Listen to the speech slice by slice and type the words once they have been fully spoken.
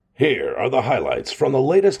Here are the highlights from the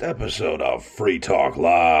latest episode of Free Talk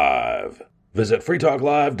Live. Visit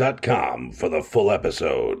freetalklive.com for the full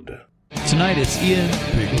episode. Tonight it's Ian,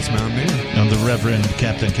 People's Mountaineer, and the Reverend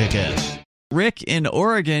Captain Kick-Ass. Rick in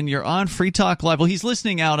Oregon. You're on Free Talk Live. Well, he's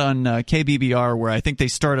listening out on KBBR, where I think they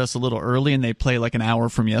start us a little early and they play like an hour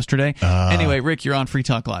from yesterday. Anyway, Rick, you're on Free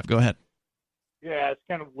Talk Live. Go ahead. Yeah, it's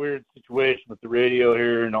kind of a weird situation with the radio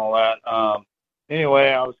here and all that. Anyway,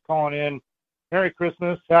 I was calling in. Merry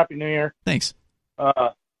Christmas, Happy New Year. Thanks.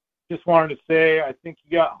 Just wanted to say, I think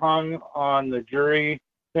you got hung on the jury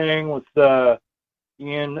thing with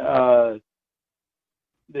Ian.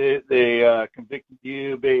 They convicted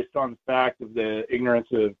you based on the fact of the ignorance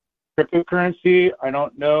of cryptocurrency. I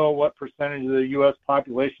don't know what percentage of the U.S.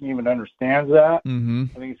 population even understands that. Mm-hmm.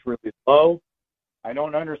 I think it's really low. I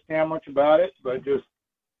don't understand much about it, but just,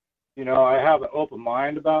 I have an open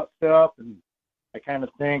mind about stuff, and I kind of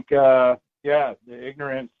think, the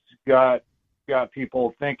ignorance got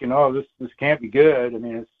people thinking, oh, this can't be good. I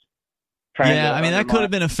mean, it's trying to undermine. That could have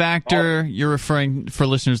been a factor. You're referring, for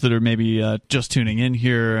listeners that are maybe just tuning in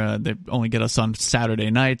here, they only get us on Saturday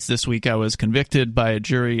nights. This week I was convicted by a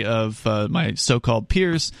jury of my so-called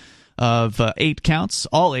peers of 8 counts,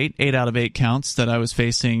 all 8 out of 8 counts that I was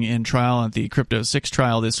facing in trial at the Crypto 6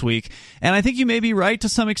 trial this week. And I think you may be right to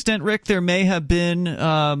some extent, Rick. There may have been,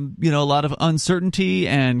 a lot of uncertainty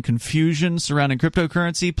and confusion surrounding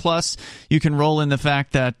cryptocurrency. Plus, you can roll in the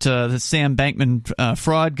fact that the Sam Bankman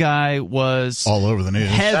fraud guy was all over the news,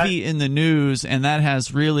 heavy in the news, and that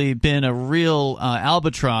has really been a real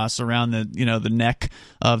albatross around the neck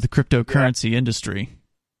of the cryptocurrency industry.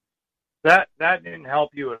 That didn't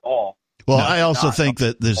help you at all. Well, no, I also think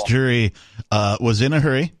that this jury was in a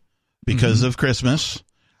hurry because of Christmas.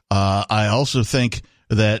 I also think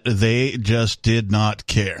that they just did not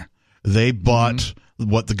care. They bought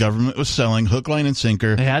what the government was selling, hook, line, and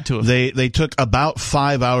sinker. They had to. They took about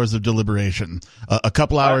 5 hours of deliberation, a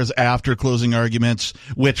couple hours after closing arguments,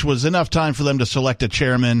 which was enough time for them to select a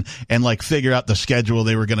chairman and figure out the schedule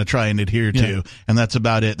they were going to try and adhere to, and that's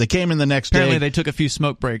about it. They came in the next day. Apparently they took a few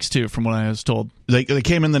smoke breaks, too, from what I was told. They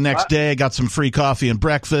came in the next day, got some free coffee and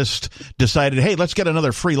breakfast, decided, hey, let's get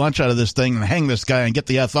another free lunch out of this thing and hang this guy and get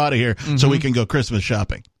the F out of here so we can go Christmas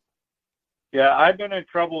shopping. Yeah, I've been in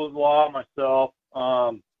trouble with law myself.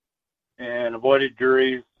 And avoided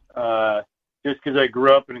juries just because I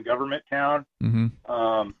grew up in a government town.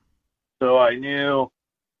 So I knew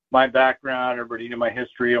my background, everybody knew my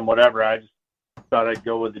history and whatever. I just thought I'd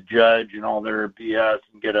go with the judge and all their BS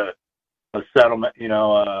and get a settlement,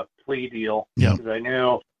 a plea deal. Because I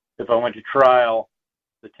knew if I went to trial,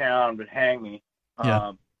 the town would hang me.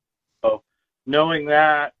 So knowing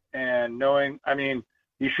that and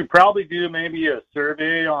you should probably do maybe a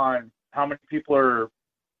survey on how many people are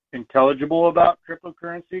intelligible about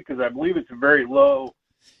cryptocurrency, because I believe it's a very low.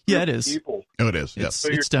 Yeah, it is. People. Oh, it is. Yes,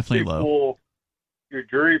 it's definitely low. Your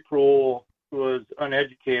jury pool was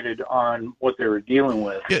uneducated on what they were dealing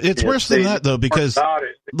with. It's worse than that, though, because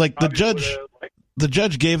the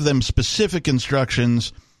judge gave them specific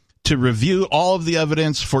instructions to review all of the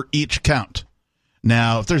evidence for each count.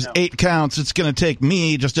 Now, if there's 8 counts, it's going to take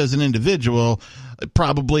me, just as an individual,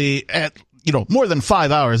 probably at more than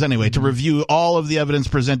 5 hours anyway, to review all of the evidence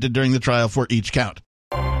presented during the trial for each count.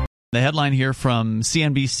 The headline here from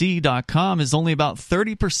CNBC.com is only about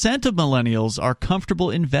 30% of millennials are comfortable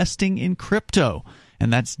investing in crypto,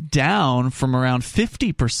 and that's down from around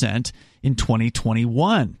 50% in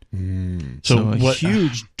 2021. So a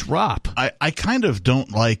huge drop. I kind of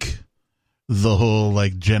don't like the whole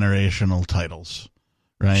generational titles,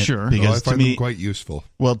 right? Sure. Because I find them quite useful.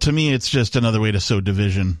 Well, to me, it's just another way to sow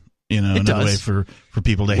division. Another way for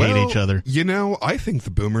people to hate each other. I think the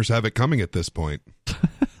boomers have it coming at this point.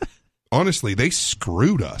 Honestly, they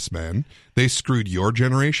screwed us, man. They screwed your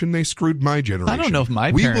generation. They screwed my generation. I don't know if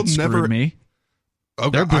my parents screwed me.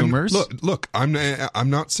 Okay, they're boomers. Look, I'm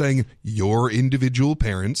not saying your individual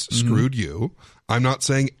parents screwed you. I'm not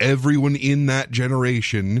saying everyone in that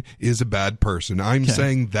generation is a bad person. I'm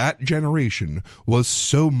saying that generation was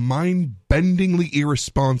so mind-bendingly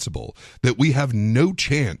irresponsible that we have no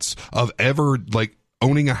chance of ever,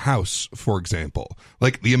 owning a house, for example.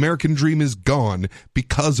 The American dream is gone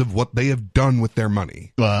because of what they have done with their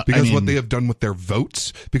money. What they have done with their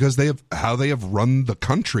votes, because how they have run the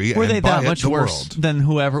country. Were and they that much worse world. than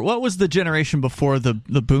whoever? What was the generation before the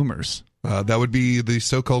boomers? That would be the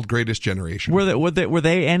so-called greatest generation. Were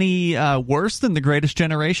they any worse than the greatest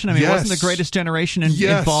generation? I mean, yes. wasn't the greatest generation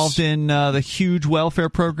involved in the huge welfare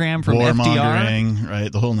program from FDR?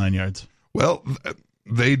 Right, the whole 9 yards. Well,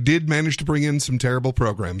 they did manage to bring in some terrible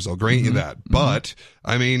programs. I'll grant you that. But,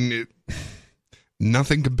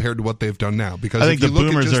 Nothing compared to what they've done now. Because I think if the you look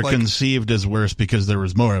at boomers just are conceived as worse because there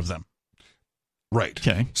was more of them. Right.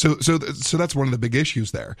 Okay. So that's one of the big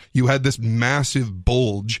issues there. You had this massive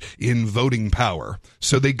bulge in voting power.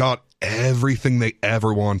 So they got everything they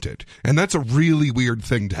ever wanted. And that's a really weird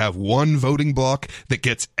thing, to have one voting bloc that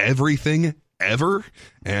gets everything ever.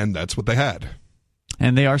 And that's what they had.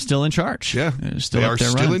 And they are still in charge. Yeah, they are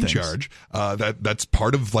still in charge. That's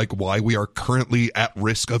part of like why we are currently at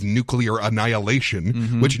risk of nuclear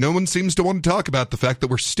annihilation, which no one seems to want to talk about, the fact that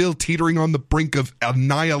we're still teetering on the brink of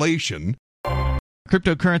annihilation.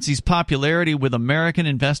 Cryptocurrency's popularity with American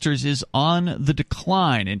investors is on the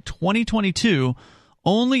decline. In 2022,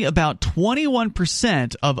 only about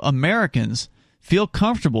 21% of Americans feel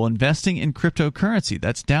comfortable investing in cryptocurrency.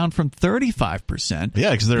 That's down from 35%.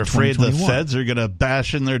 Yeah, because they're afraid the 2021. feds are going to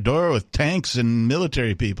bash in their door with tanks and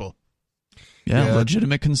military people. Yeah,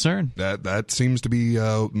 legitimate concern. That seems to be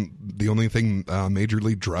the only thing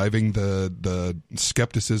majorly driving the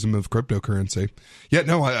skepticism of cryptocurrency. Yeah,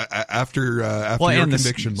 no, after your and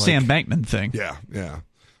conviction, the Sam Bankman thing. Yeah.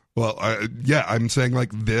 Well, I'm saying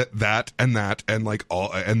like that and like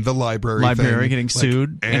all and the library thing, getting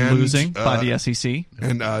sued and losing by the SEC.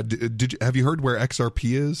 And have you heard where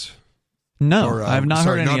XRP is? No, I have not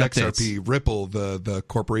heard any not updates. XRP, Ripple, the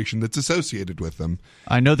corporation that's associated with them.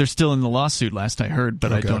 I know they're still in the lawsuit, last I heard,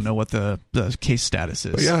 but I don't know what the case status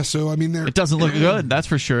is. But yeah, so I mean, it doesn't look good, that's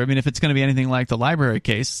for sure. I mean, if it's going to be anything like the library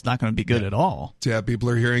case, it's not going to be good at all. Yeah, people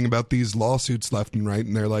are hearing about these lawsuits left and right,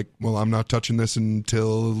 and they're like, well, I'm not touching this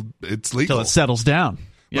until it's legal. Until it settles down.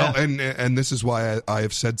 Yeah. Well, and this is why I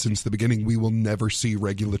have said since the beginning, we will never see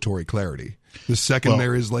regulatory clarity. The second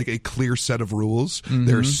there is like a clear set of rules,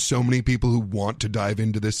 there are so many people who want to dive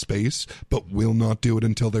into this space, but will not do it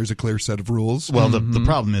until there's a clear set of rules. Well, the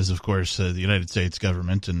problem is, of course, the United States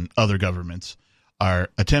government and other governments are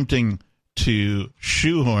attempting to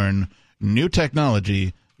shoehorn new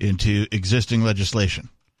technology into existing legislation.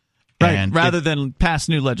 Right, and rather than pass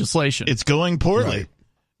new legislation. It's going poorly. Right.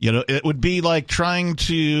 You know, it would be like trying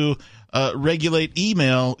to regulate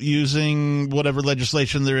email using whatever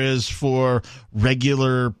legislation there is for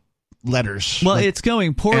regular letters. Well, it's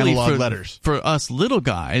going poorly for us little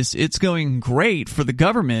guys. It's going great for the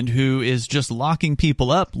government, who is just locking people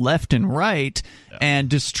up left and right and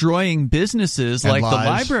destroying businesses and like lives. the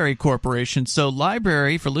Library Corporation. So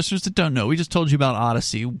Library, for listeners that don't know, we just told you about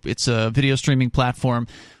Odyssey. It's a video streaming platform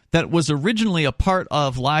that was originally a part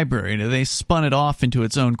of Library. They spun it off into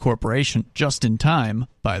its own corporation just in time,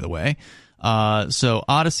 by the way. So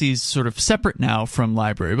Odyssey's sort of separate now from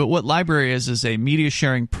Library. But what Library is a media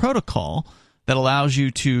sharing protocol that allows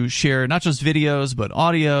you to share not just videos, but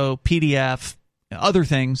audio, PDF, other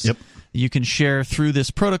things. Yep. You can share through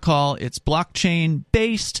this protocol. It's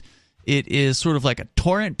blockchain-based. It is sort of like a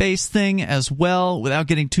torrent-based thing as well, without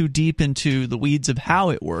getting too deep into the weeds of how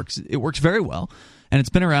it works. It works very well. And it's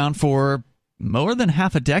been around for more than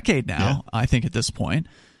half a decade now, I think, at this point.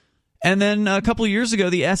 And then a couple of years ago,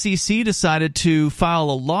 the SEC decided to file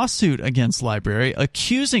a lawsuit against Library,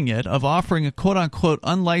 accusing it of offering a quote-unquote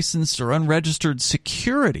unlicensed or unregistered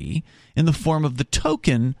security in the form of the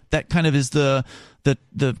token that kind of is the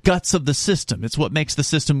guts of the system. It's what makes the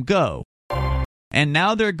system go. And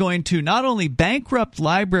now they're going to not only bankrupt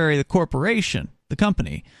Library, the corporation, the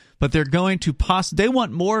company, but they're going to they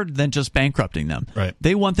want more than just bankrupting them. Right.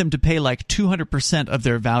 They want them to pay like 200% of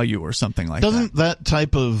their value or something like that. Doesn't that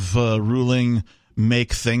type of ruling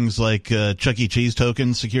make things like Chuck E. Cheese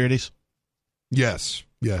token securities? Yes,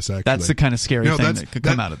 actually. That's the kind of scary thing that could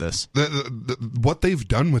come out of this. What they've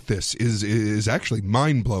done with this is actually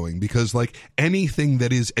mind-blowing, because like anything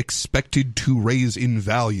that is expected to raise in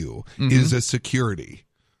value is a security.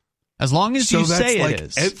 As long as you say like it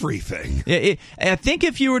is. Everything. I think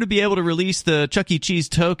if you were to be able to release the Chuck E. Cheese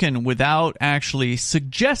token without actually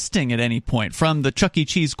suggesting at any point from the Chuck E.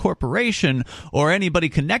 Cheese Corporation or anybody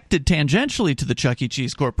connected tangentially to the Chuck E.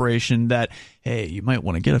 Cheese Corporation that, hey, you might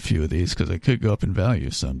want to get a few of these because they could go up in value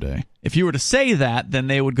someday. If you were to say that, then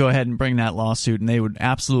they would go ahead and bring that lawsuit and they would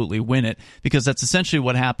absolutely win it, because that's essentially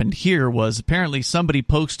what happened here. Was apparently somebody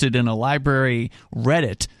posted in a Library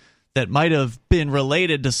Reddit that might have been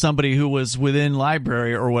related to somebody who was within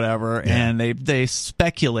Library or whatever, and they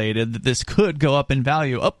speculated that this could go up in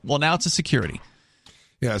value. Oh, well, now it's a security.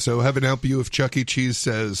 Yeah, so heaven help you if Chuck E. Cheese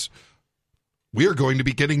says, we're going to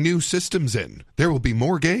be getting new systems in. There will be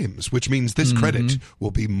more games, which means this credit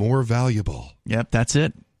will be more valuable. Yep, that's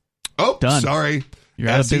it. Oh, done. Sorry.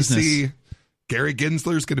 You're out of business. Gary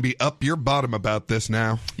Gensler's going to be up your bottom about this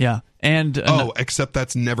now. Yeah. And except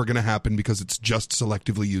that's never going to happen because it's just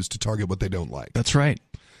selectively used to target what they don't like. That's right.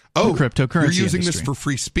 Oh, the cryptocurrency you're using industry. this for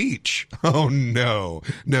free speech. Oh, no.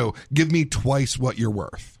 No, give me twice what you're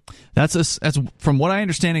worth. That's from what I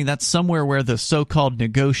understanding, that's somewhere where the so-called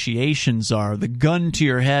negotiations are, the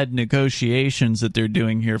gun-to-your-head negotiations that they're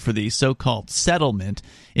doing here for the so-called settlement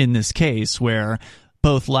in this case, where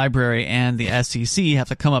both LBRY and the SEC have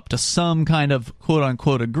to come up to some kind of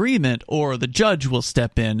quote-unquote agreement, or the judge will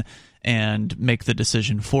step in and make the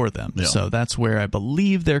decision for them. Yeah. So that's where I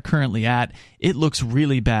believe they're currently at. It looks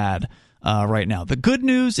really bad right now. The good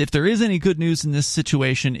news, if there is any good news in this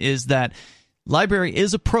situation, is that LBRY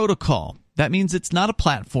is a protocol. That means it's not a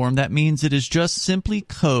platform. That means it is just simply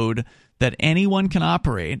code that anyone can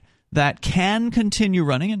operate that can continue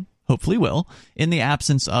running, and hopefully will, in the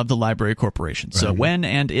absence of the LBRY Corporation. Right. So when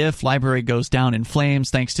and if LBRY goes down in flames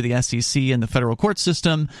thanks to the SEC and the federal court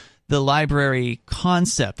system, the LBRY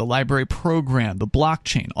concept, the LBRY program, the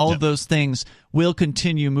blockchain, all of those things will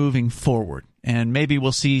continue moving forward. And maybe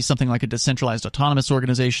we'll see something like a decentralized autonomous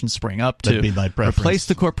organization spring up to replace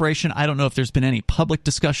the corporation. I don't know if there's been any public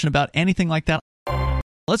discussion about anything like that.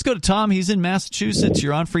 Let's go to Tom. He's in Massachusetts.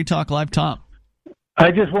 You're on Free Talk Live, Tom.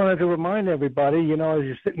 I just wanted to remind everybody, as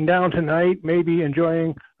you're sitting down tonight, maybe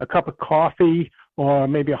enjoying a cup of coffee or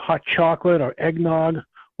maybe a hot chocolate or eggnog,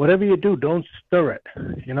 whatever you do, don't stir it.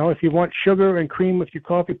 If you want sugar and cream with your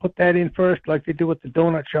coffee, put that in first like they do at the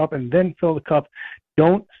donut shop, and then fill the cup.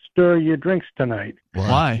 Don't stir your drinks tonight.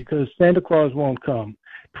 Why? Because Santa Claus won't come.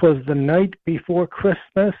 'Twas the night before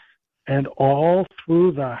Christmas, and all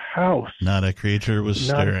through the house not a creature was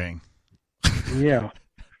stirring. Yeah.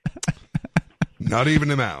 Not even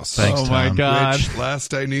a mouse. Thanks, oh, my Tom. God. Which,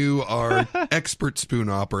 last I knew, are expert spoon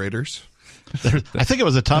operators. I think it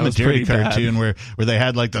was a Tom and Jerry cartoon bad. where they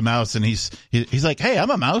had like the mouse, and he's like, "Hey, I'm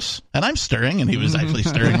a mouse and I'm stirring," and he was actually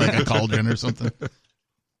stirring like a cauldron or something.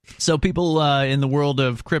 So people in the world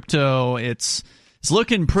of crypto, it's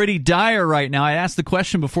looking pretty dire right now. I asked the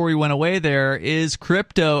question before we went away there, is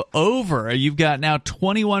crypto over? You've got now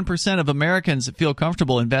 21% of Americans that feel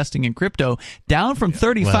comfortable investing in crypto, down from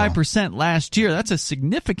 35% last year. That's a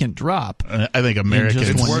significant drop. I think Americans...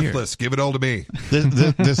 It's worthless. Give it all to me.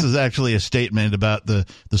 This is actually a statement about the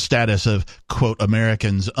status of, quote,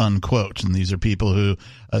 Americans, unquote. And these are people who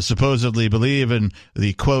supposedly believe in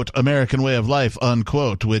the, quote, American way of life,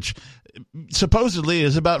 unquote, which supposedly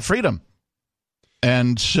is about freedom.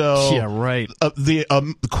 And so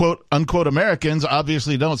the quote unquote Americans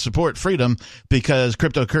obviously don't support freedom because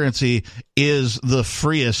cryptocurrency is the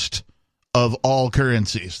freest of all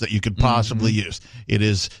currencies that you could possibly use. It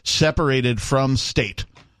is separated from state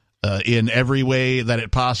in every way that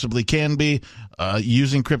it possibly can be.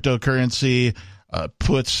 Using cryptocurrency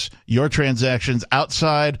puts your transactions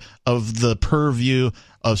outside of the purview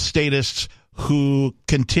of statists who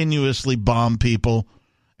continuously bomb people.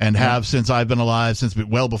 And have since I've been alive, since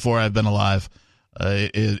well before I've been alive.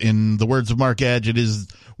 In the words of Mark Edge, it is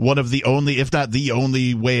one of the only, if not the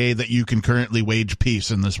only way that you can currently wage peace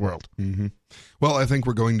in this world. Mm-hmm. Well, I think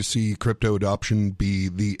we're going to see crypto adoption be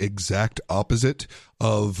the exact opposite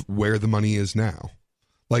of where the money is now.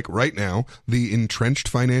 Like right now, the entrenched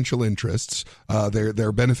financial interests,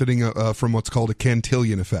 they're benefiting from what's called a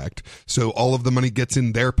Cantillon effect. So all of the money gets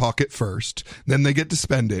in their pocket first, then they get to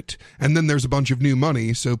spend it, and then there's a bunch of new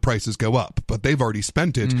money, so prices go up. But they've already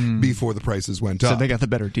spent it before the prices went up. So they got the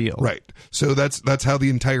better deal. Right. So that's how the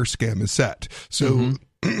entire scam is set. So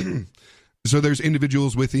so there's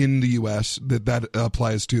individuals within the U.S. that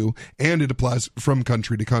applies to, and it applies from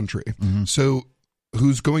country to country. So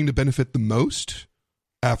who's going to benefit the most?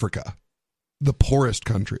 Africa, the poorest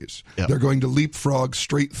countries. Yep. They're going to leapfrog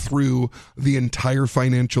straight through the entire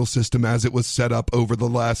financial system as it was set up over the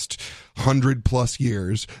last 100+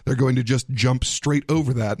 years. They're going to just jump straight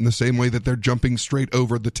over that in the same way that they're jumping straight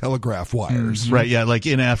over the telegraph wires. Right, yeah, like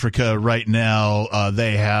in Africa right now,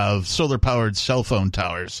 they have solar-powered cell phone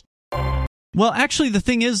towers. Well, actually, the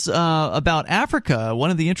thing is about Africa,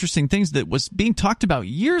 one of the interesting things that was being talked about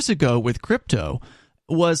years ago with crypto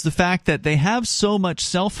was the fact that they have so much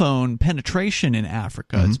cell phone penetration in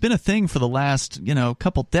Africa. It's been a thing for the last,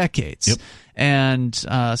 couple decades. Yep. And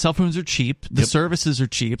cell phones are cheap. The services are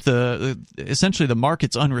cheap. Essentially, the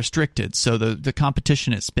market's unrestricted. So the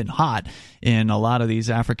competition has been hot in a lot of these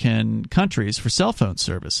African countries for cell phone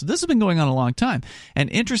service. So this has been going on a long time. And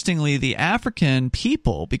interestingly, the African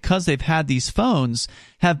people, because they've had these phones,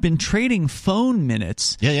 have been trading phone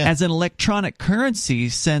minutes as an electronic currency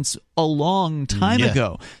since a long time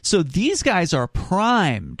ago. So these guys are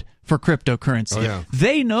primed for cryptocurrency. Oh, yeah.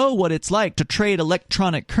 They know what it's like to trade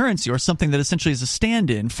electronic currency, or something that essentially is a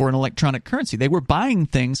stand-in for an electronic currency. They were buying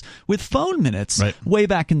things with phone minutes way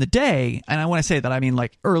back in the day, and when I say that, I mean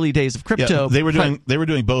like early days of crypto. Yeah, they were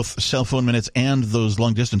doing both cell phone minutes and those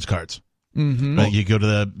long distance cards. Mm-hmm. Like you go to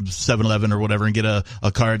the 7-Eleven or whatever and get a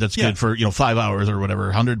card that's good for 5 hours or whatever,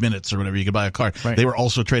 100 minutes or whatever. You could buy a card. Right. They were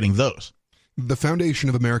also trading those. The foundation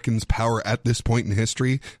of Americans' power at this point in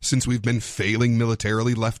history, since we've been failing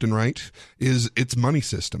militarily left and right, is its money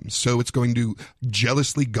system. So it's going to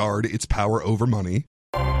jealously guard its power over money.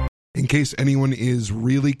 In case anyone is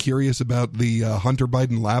really curious about the Hunter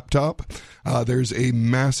Biden laptop, there's a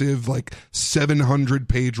massive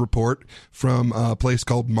 700-page report from a place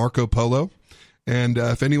called Marco Polo. And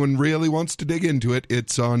if anyone really wants to dig into it,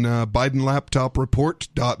 it's on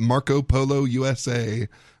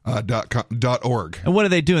bidenlaptopreport.marcopolousa.org. And what are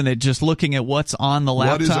they doing? They're just looking at what's on the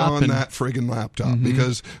laptop? What is on that friggin' laptop?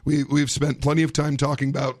 Because we've spent plenty of time talking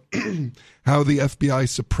about how the FBI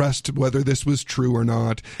suppressed whether this was true or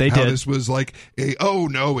not. They how did. This was oh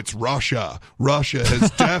no, it's Russia. Russia has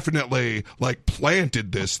definitely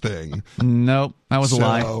planted this thing. Nope, that was a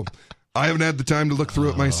lie. I haven't had the time to look through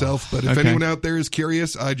it myself, but if anyone out there is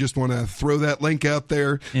curious, I just want to throw that link out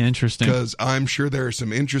there. Interesting. Because I'm sure there are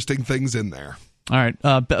some interesting things in there. All right,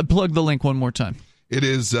 plug the link one more time. It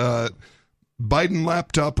is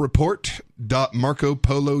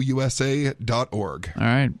bidenlaptopreport.marcopolousa.org. All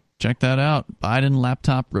right, check that out.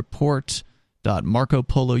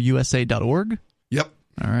 bidenlaptopreport.marcopolousa.org. Yep.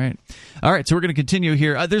 All right. So we're going to continue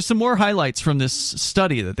here. There's some more highlights from this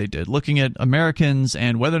study that they did, looking at Americans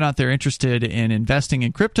and whether or not they're interested in investing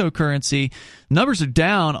in cryptocurrency. Numbers are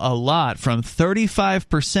down a lot, from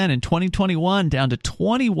 35% in 2021 down to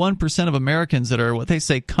 21% of Americans that are what they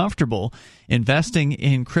say comfortable investing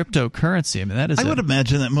in cryptocurrency. I mean, that is. I would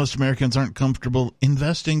imagine that most Americans aren't comfortable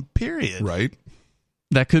investing, period. Right.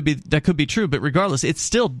 That could be true, but regardless, it's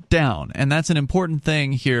still down, and that's an important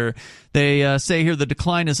thing here. They say here the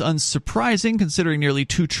decline is unsurprising, considering nearly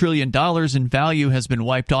 $2 trillion in value has been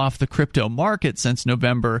wiped off the crypto market since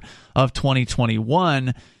November of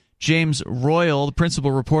 2021. James Royal, the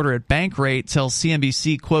principal reporter at Bankrate, tells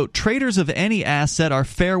CNBC, quote, traders of any asset are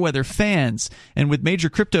fair weather fans, and with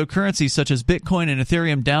major cryptocurrencies such as Bitcoin and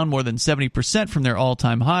Ethereum down more than 70% from their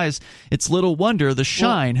all-time highs, it's little wonder the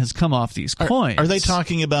shine has come off these coins. Are they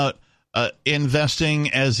talking about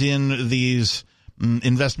investing as in these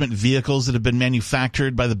investment vehicles that have been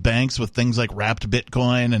manufactured by the banks with things like wrapped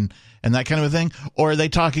Bitcoin and that kind of a thing? Or are they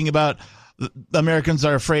talking about Americans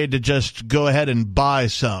are afraid to just go ahead and buy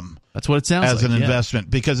some? That's what it sounds as like, an investment,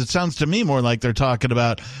 because it sounds to me more like they're talking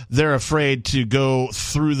about they're afraid to go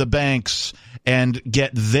through the banks and get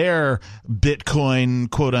their Bitcoin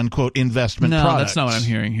quote unquote investment products. No, that's not what I'm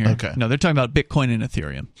hearing here. Okay. No, they're talking about Bitcoin and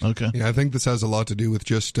Ethereum. Okay. Yeah, I think this has a lot to do with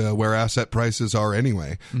just where asset prices are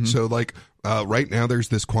anyway. So right now there's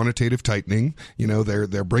this quantitative tightening.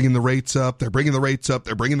 They're bringing the rates up. They're bringing the rates up.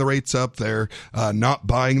 They're bringing the rates up. They're not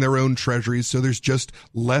buying their own treasuries. So there's just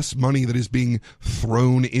less money that is being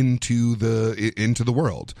thrown into the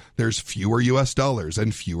world. There's fewer U.S. dollars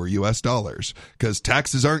and fewer U.S. dollars because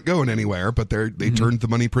taxes aren't going anywhere, but they turned the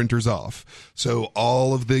money printers off. So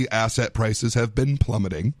all of the asset prices have been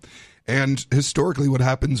plummeting. And historically, what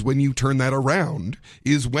happens when you turn that around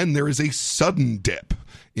is when there is a sudden dip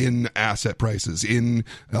in asset prices, in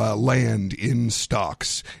land, in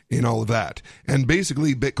stocks, in all of that. And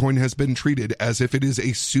basically, Bitcoin has been treated as if it is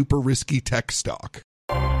a super risky tech stock.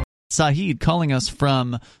 Sahid calling us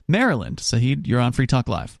from Maryland. Sahid, you're on Free Talk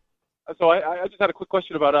Live. So I just had a quick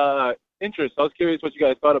question about interest. I was curious what you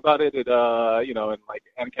guys thought about it, and in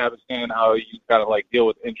Afghanistan, how you kind of deal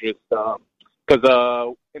with interest.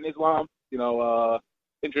 Because in Islam,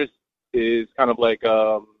 interest is kind of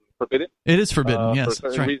forbidden. It is forbidden, yes,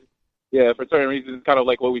 that's right. Yeah, for certain reasons, kind of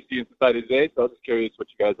like what we see in society today. So I was just curious what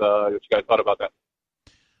you guys thought about that.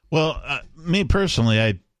 Well, me personally,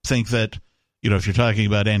 I think that if you're talking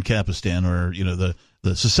about Ancapistan or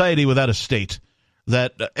the society without a state,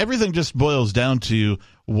 that everything just boils down to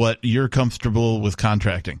what you're comfortable with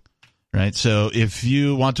contracting, right? So if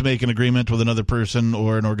you want to make an agreement with another person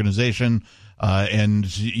or an organization, and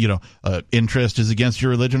interest is against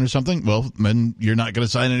your religion or something, well, then you're not going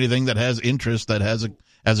to sign anything that has interest that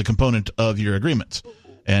has a component of your agreements,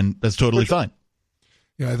 and that's totally fine.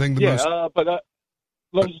 Yeah, I think but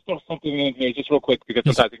let me just throw something in here just real quick, because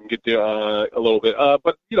sometimes it can get there a little bit.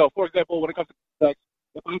 But for example, when it comes to sex,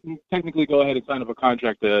 if I can technically go ahead and sign up a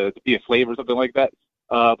contract to be a slave or something like that,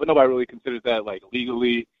 but nobody really considers that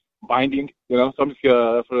legally binding. So I'm just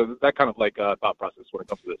for that kind of thought process when it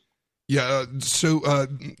comes to this. Yeah, so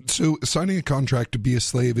signing a contract to be a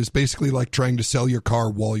slave is basically like trying to sell your car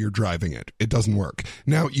while you're driving it. It doesn't work.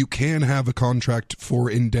 Now, you can have a contract for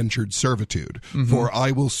indentured servitude, for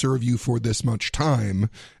I will serve you for this much time,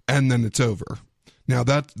 and then it's over. Now,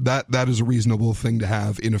 that is a reasonable thing to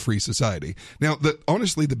have in a free society. Now,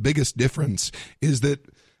 honestly, the biggest difference is that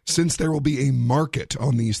since there will be a market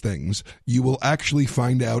on these things, you will actually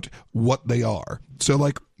find out what they are. So,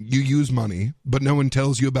 like, you use money, but no one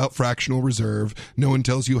tells you about fractional reserve. No one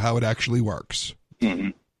tells you how it actually works. Mm-hmm.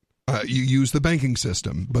 You use the banking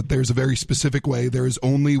system, but there's a very specific way. There is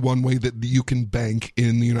only one way that you can bank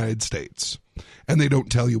in the United States, and they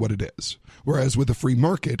don't tell you what it is. Whereas with a free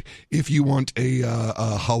market, if you want a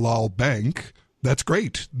halal bank, that's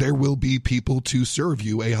great. There will be people to serve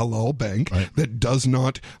you a halal bank that does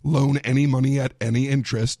not loan any money at any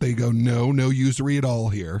interest. They go, no usury at all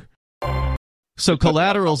here. So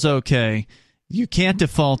collateral's okay. You can't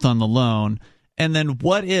default on the loan. And then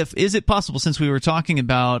what if, is it possible, since we were talking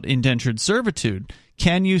about indentured servitude,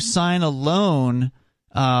 can you sign a loan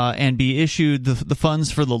and be issued the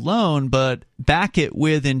funds for the loan, but back it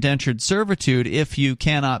with indentured servitude if you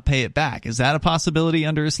cannot pay it back? Is that a possibility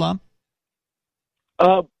under Islam?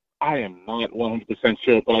 I am not 100%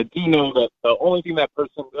 sure, but I do know that the only thing that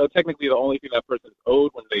person, technically the only thing that person owed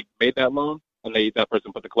when they made that loan, and that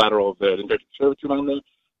person put the collateral of the indentured servitude on there,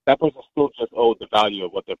 that person still just owed the value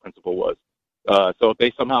of what their principal was. So if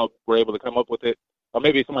they somehow were able to come up with it, or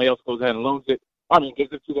maybe somebody else goes ahead and loans it,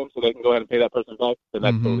 gives it to them so they can go ahead and pay that person back, then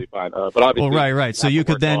that's totally fine. But obviously, right. So you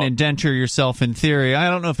could then indenture yourself in theory. I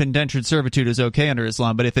don't know if indentured servitude is okay under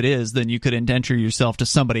Islam, but if it is, then you could indenture yourself to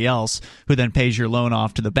somebody else who then pays your loan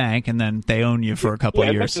off to the bank, and then they own you for a couple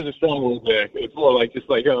of years. Yeah, that's a strong word there. It's more like just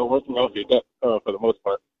like working off your debt for the most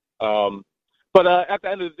part. But at the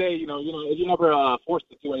end of the day, if you're never forced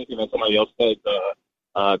to do anything that somebody else says,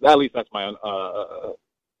 at least that's my own.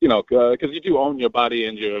 Because you do own your body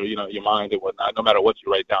and your mind and whatnot, no matter what you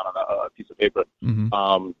write down on a piece of paper.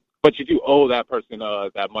 Mm-hmm. But you do owe that person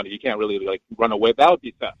that money. You can't really run away. That would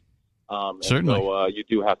be theft. Certainly. So you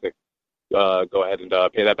do have to go ahead and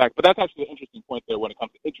pay that back. But that's actually an interesting point there when it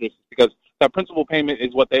comes to interest, because that principal payment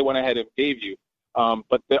is what they went ahead and gave you.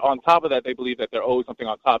 But on top of that, they believe that they're owed something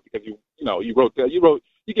on top because you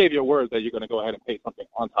gave your word that you're going to go ahead and pay something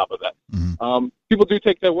on top of that. Mm-hmm. People do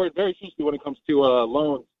take their word very seriously when it comes to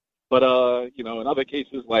loans, but in other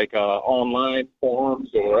cases like online forms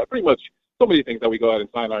or pretty much so many things that we go ahead and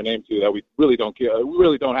sign our name to that we really don't care. We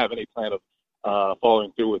really don't have any plan of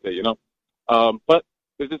following through with it. But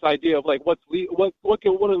there's this idea of like what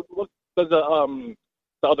does the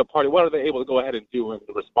other party, what are they able to go ahead and do in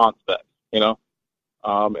response to that?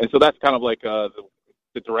 And so that's kind of like the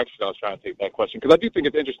direction I was trying to take that question, because I do think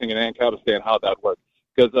it's interesting in Ankabistan how that works.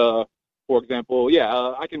 Because, for example,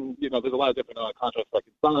 I can, there's a lot of different contracts I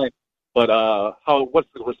can sign, but what's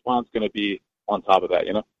the response going to be on top of that?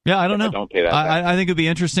 Yeah, I don't know. I don't pay that. I think it'd be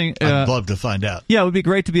interesting. I'd love to find out. Yeah, it would be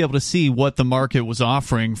great to be able to see what the market was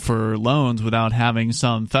offering for loans without having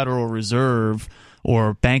some Federal Reserve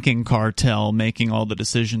or banking cartel making all the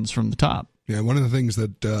decisions from the top. Yeah, one of the things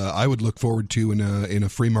that I would look forward to in a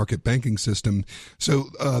free market banking system. So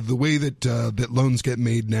the way that loans get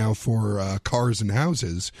made now for cars and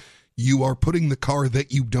houses, you are putting the car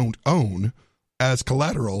that you don't own as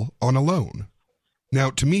collateral on a loan. Now,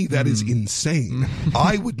 to me, that is insane.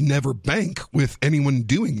 I would never bank with anyone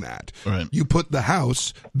doing that. Right. You put the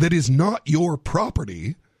house that is not your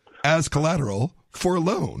property as collateral for a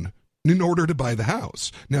loan in order to buy the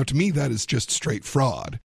house. Now, to me, that is just straight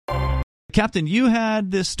fraud. Captain, you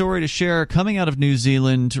had this story to share coming out of New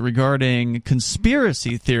Zealand regarding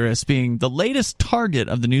conspiracy theorists being the latest target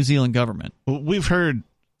of the New Zealand government. We've heard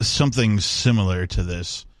something similar to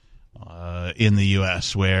this in the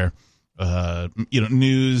U.S., where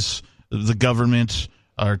news, the government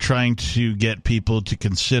are trying to get people to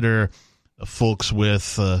consider folks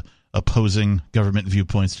with opposing government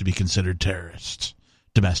viewpoints to be considered terrorists.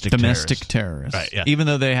 Domestic terrorists. Right, yeah. Even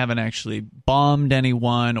though they haven't actually bombed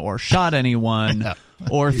anyone or shot anyone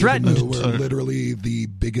or threatened. Even though we're literally the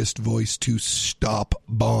biggest voice to stop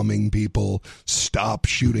bombing people, stop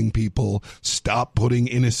shooting people, stop putting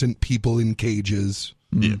innocent people in cages.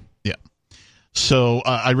 Yeah. So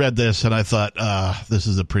I read this and I thought, this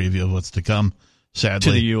is a preview of what's to come. Sadly,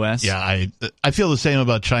 to the U.S. Yeah, I feel the same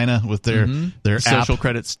about China with their social app.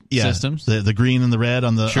 credit systems. The green and the red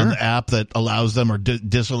on the app that allows them or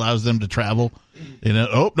disallows them to travel.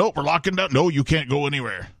 Oh no, we're locking down. No, you can't go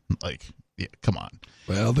anywhere. Like, yeah, come on.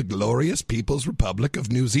 Well, the glorious People's Republic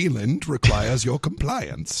of New Zealand requires your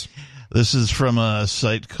compliance. This is from a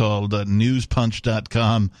site called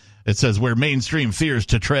newspunch.com. It says, where mainstream fears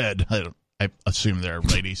to tread. I assume they're a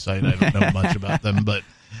righty site. I don't know much about them, but...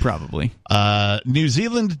 Probably. New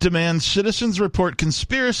Zealand demands citizens report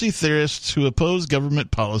conspiracy theorists who oppose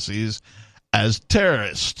government policies as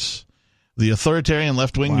terrorists. The authoritarian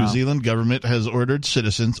left-wing New Zealand government has ordered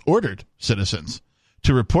citizens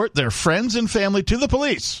to report their friends and family to the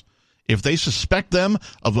police if they suspect them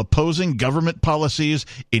of opposing government policies,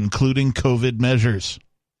 including COVID measures.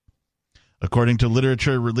 According to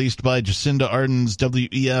literature released by Jacinda Ardern's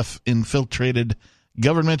WEF Infiltrated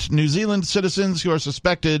Government, New Zealand citizens who are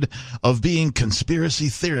suspected of being conspiracy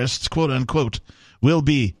theorists, quote unquote, will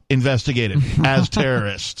be investigated as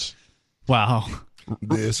terrorists. Wow.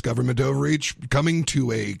 This government overreach coming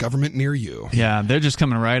to a government near you. Yeah, they're just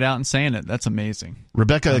coming right out and saying it. That's amazing.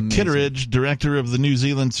 Rebecca Kitteridge, director of the New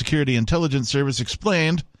Zealand Security Intelligence Service,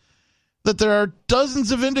 explained that there are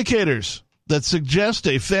dozens of indicators that suggest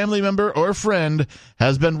a family member or friend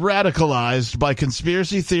has been radicalized by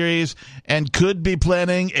conspiracy theories and could be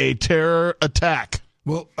planning a terror attack.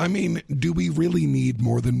 Well, I mean, do we really need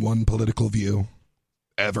more than one political view?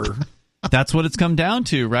 Ever? That's what it's come down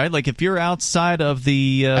to, right? Like, if you're outside of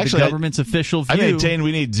the government's official view... I maintain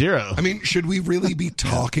we need zero. I mean, should we really be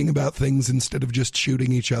talking about things instead of just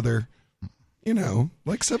shooting each other? You know,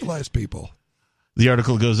 like civilized people. The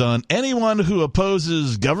article goes on, anyone who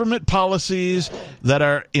opposes government policies that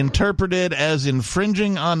are interpreted as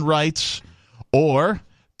infringing on rights or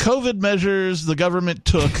COVID measures the government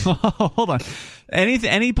took. Hold on.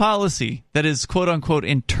 Any policy that is, quote unquote,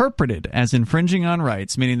 interpreted as infringing on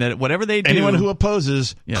rights, meaning that whatever they do... Anyone who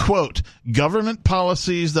opposes, quote, government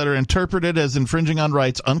policies that are interpreted as infringing on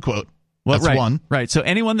rights, unquote. That's one. Right. So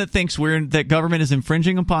anyone that thinks that government is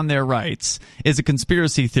infringing upon their rights is a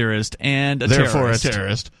conspiracy theorist and therefore a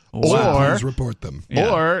terrorist. Wow. Or please report them.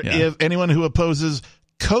 If anyone who opposes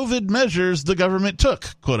COVID measures the government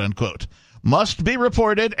took, quote unquote, must be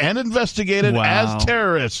reported and investigated as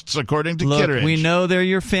terrorists, according to Kitteridge. We know they're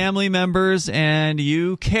your family members and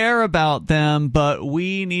you care about them, but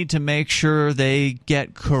we need to make sure they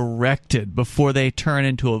get corrected before they turn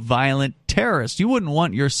into a violent terrorist. You wouldn't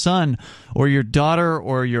want your son or your daughter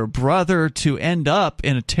or your brother to end up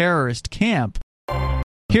in a terrorist camp.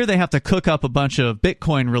 Here they have to cook up a bunch of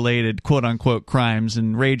Bitcoin-related quote-unquote crimes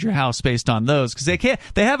and raid your house based on those, because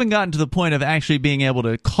they haven't gotten to the point of actually being able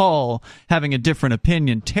to call having a different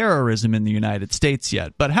opinion terrorism in the United States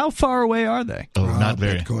yet. But how far away are they? Oh, not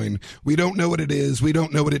very. Bitcoin. We don't know what it is. We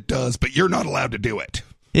don't know what it does, but you're not allowed to do it.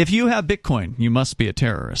 If you have Bitcoin, you must be a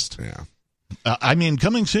terrorist. Yeah. I mean,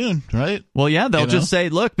 coming soon, right? Well, yeah, they'll just say,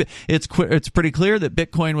 look, it's pretty clear that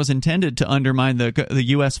Bitcoin was intended to undermine the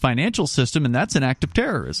U.S. financial system, and that's an act of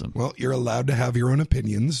terrorism. Well, you're allowed to have your own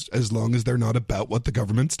opinions as long as they're not about what the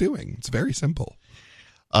government's doing. It's very simple.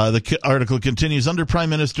 The article continues, under Prime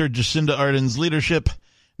Minister Jacinda Ardern's leadership,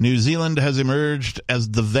 New Zealand has emerged as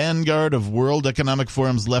the vanguard of World Economic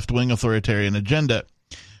Forum's left-wing authoritarian agenda.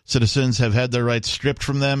 Citizens have had their rights stripped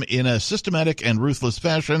from them in a systematic and ruthless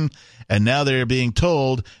fashion, and now they are being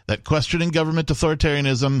told that questioning government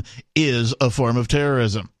authoritarianism is a form of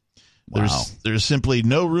terrorism. Wow. There's simply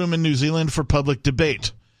no room in New Zealand for public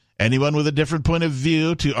debate. Anyone with a different point of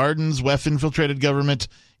view to Ardern's WEF-infiltrated government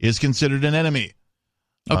is considered an enemy.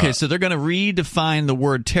 Okay, so they're going to redefine the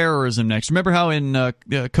word terrorism next. Remember how in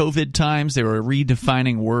COVID times they were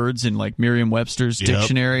redefining words in like Merriam-Webster's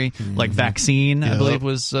dictionary, like vaccine, I believe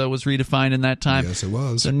was redefined in that time. Yes, it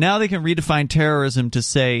was. So now they can redefine terrorism to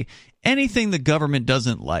say anything the government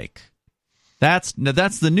doesn't like. That's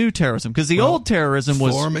the new terrorism, because the old terrorism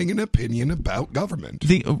was forming an opinion about government.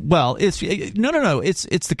 It's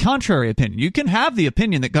the contrary opinion. You can have the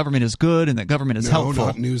opinion that government is good and that government is helpful. No,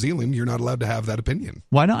 not in New Zealand. You're not allowed to have that opinion.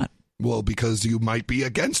 Why not? Well, because you might be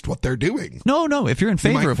against what they're doing. No. If you're in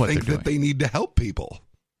favor of what they're doing, think that they need to help people.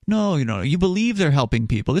 No. You believe they're helping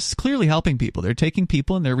people. This is clearly helping people. They're taking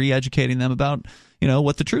people and they're re-educating them about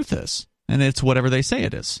what the truth is, and it's whatever they say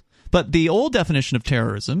it is. But the old definition of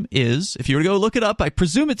terrorism is, if you were to go look it up, I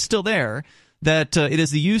presume it's still there, that it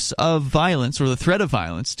is the use of violence or the threat of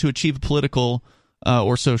violence to achieve a political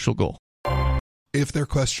or social goal. If they're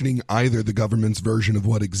questioning either the government's version of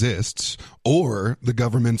what exists or the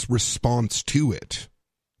government's response to it,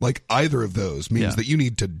 like either of those means that you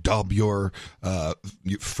need to dub your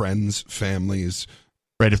friends, families.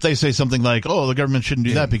 Right. If they say something like, oh, the government shouldn't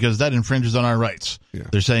do that because that infringes on our rights,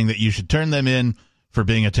 they're saying that you should turn them in for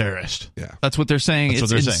being a terrorist. Yeah, that's what they're saying.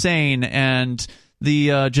 It's insane, and the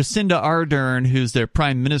Jacinda Ardern, who's their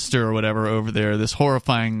prime minister or whatever over there, this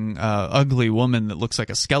horrifying, ugly woman that looks like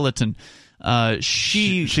a skeleton.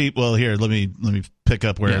 She well, here, let me pick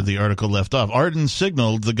up where the article left off. Ardern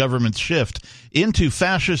signaled the government's shift into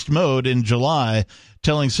fascist mode in July,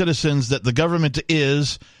 telling citizens that the government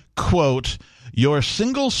is, quote, your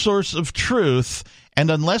single source of truth, and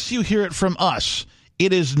unless you hear it from us,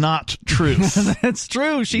 it is not truth. That's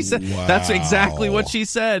true. She said that's exactly what she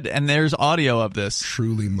said, and there's audio of this.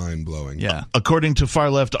 Truly mind-blowing. Yeah. According to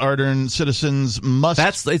far-left Ardern, citizens must...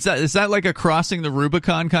 Is that like a crossing the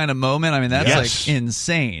Rubicon kind of moment? I mean, that's like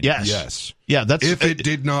insane. Yes. Yeah, that's... If it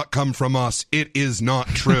did not come from us, it is not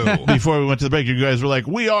true. Before we went to the break, you guys were like,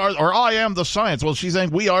 we are, or I am the science. Well, she's saying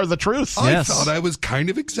we are the truth. I thought I was kind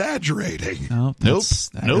of exaggerating. Nope.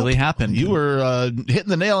 That really happened. You were hitting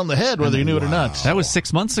the nail on the head, whether you knew it or not. That was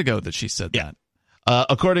 6 months ago that she said that.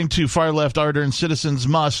 According to far-left Ardern, citizens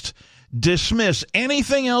must dismiss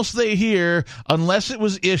anything else they hear unless it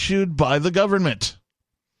was issued by the government.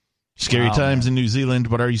 Scary times in New Zealand,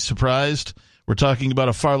 but are you surprised? We're talking about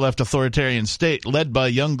a far-left authoritarian state led by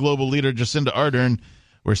young global leader Jacinda Ardern,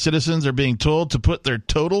 where citizens are being told to put their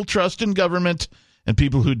total trust in government, and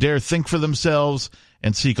people who dare think for themselves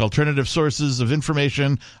and seek alternative sources of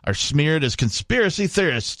information are smeared as conspiracy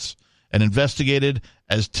theorists and investigated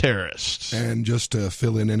as terrorists. And just to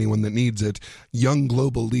fill in anyone that needs it, Young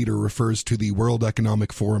Global Leader refers to the World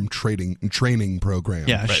Economic Forum training program.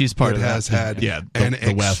 Yeah, she's part of that. Has had an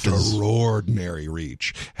extraordinary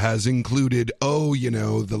reach. Has included,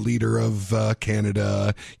 the leader of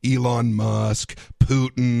Canada, Elon Musk,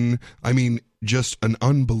 Putin. I mean, just an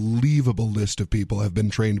unbelievable list of people have been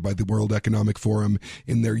trained by the World Economic Forum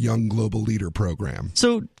in their Young Global Leader program.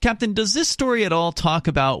 So, Captain, does this story at all talk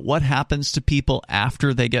about what happens to people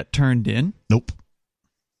after they get turned in? Nope.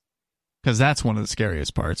 Because that's one of the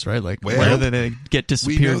scariest parts, right? Like, where do they get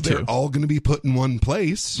disappeared to? We know they're all going to be put in one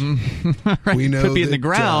place. Right. We know could be in the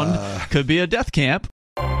ground. Could be a death camp.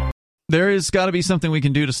 There has got to be something we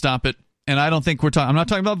can do to stop it. And I don't think I'm not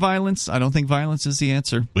talking about violence. I don't think violence is the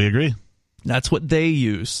answer. We agree. That's what they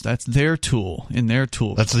use. That's their tool in their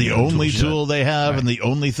tool. That's the only tool they have and the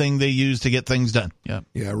only thing they use to get things done. Yeah.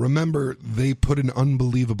 Yeah. Remember, they put an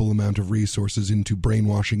unbelievable amount of resources into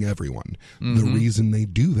brainwashing everyone. Mm-hmm. The reason they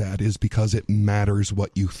do that is because it matters what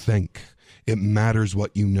you think. It matters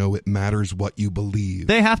what you know. It matters what you believe.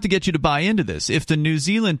 They have to get you to buy into this. If the New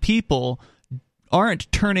Zealand people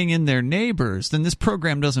aren't turning in their neighbors, then this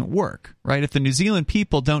program doesn't work, right? If the New Zealand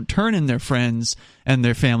people don't turn in their friends and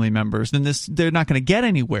their family members, then they're not going to get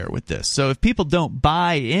anywhere with this. So if people don't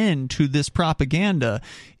buy into this propaganda,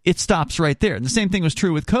 it stops right there. And the same thing was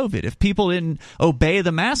true with COVID. If people didn't obey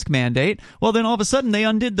the mask mandate, well, then all of a sudden they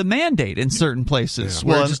undid the mandate in certain places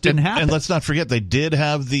where it just didn't happen. And let's not forget, they did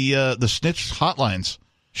have the snitch hotlines.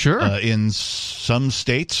 Sure. In some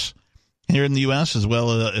states here in the U.S. as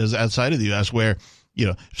well as outside of the U.S. where,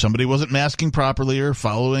 if somebody wasn't masking properly or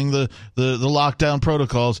following the lockdown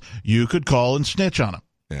protocols, you could call and snitch on them.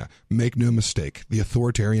 Yeah. Make no mistake, the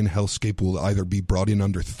authoritarian hellscape will either be brought in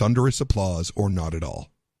under thunderous applause or not at all.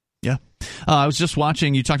 Yeah. I was just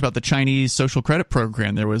watching, you talked about the Chinese social credit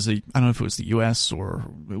program. There was I don't know if it was the U.S. or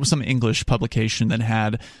it was some English publication that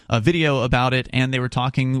had a video about it, and they were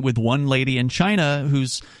talking with one lady in China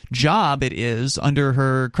whose job it is, under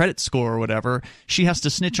her credit score or whatever, she has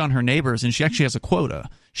to snitch on her neighbors, and she actually has a quota.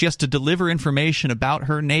 She has to deliver information about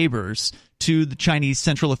her neighbors to the Chinese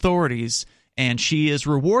central authorities, and she is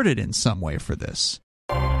rewarded in some way for this.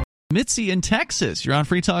 Mitzi in Texas, you're on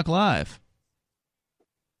Free Talk Live.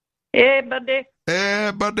 Hey, buddy.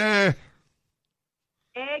 Hey, buddy.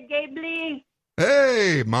 Hey, Gabley.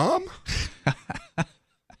 Hey, Mom.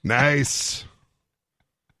 Nice.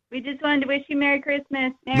 We just wanted to wish you Merry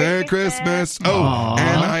Christmas. Merry Christmas. Oh, aww.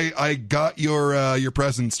 And I got your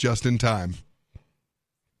presents just in time.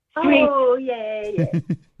 Oh, yay.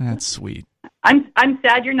 That's sweet. I'm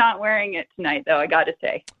sad you're not wearing it tonight, though, I got to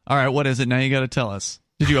say. All right, what is it? Now you got to tell us.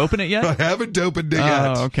 Did you open it yet? I haven't opened it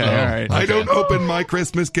yet. Oh, okay. All right. I don't open my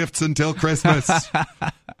Christmas gifts until Christmas.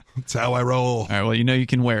 That's how I roll. All right. Well, you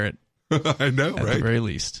can wear it. I know, At right? the very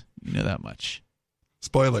least. You know that much.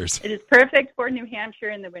 Spoilers. It is perfect for New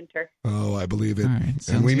Hampshire in the winter. Oh, I believe it. All right,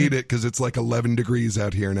 and we need it because it's like 11 degrees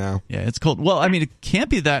out here now. Yeah, it's cold. Well, I mean, it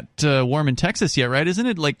can't be that warm in Texas yet, right? Isn't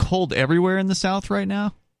it like cold everywhere in the South right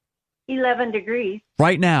now? 11 degrees.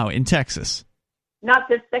 Right now in Texas. Not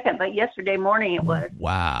this second, but yesterday morning it was.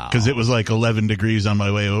 Wow. Because it was like 11 degrees on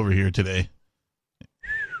my way over here today.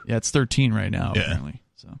 Yeah, it's 13 right now, apparently.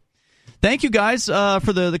 So, thank you guys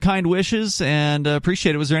for the kind wishes, and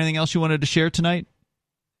appreciate it. Was there anything else you wanted to share tonight?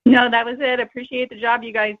 No, that was it. Appreciate the job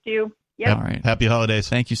you guys do. Yep. All right. Happy holidays.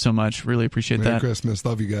 Thank you so much. Really appreciate Merry that. Christmas.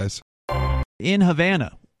 Love you guys. In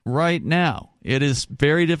Havana, right now, it is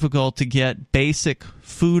very difficult to get basic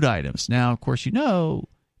food items. Now, of course,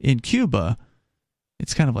 in Cuba,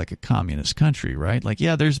 it's kind of like a communist country, right? Like,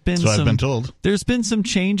 yeah, there's been I've been told. There's been some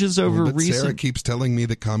changes over But recent. Sarah keeps telling me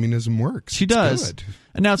that communism works. She It's does. good.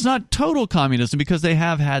 Now, it's not total communism because they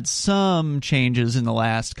have had some changes in the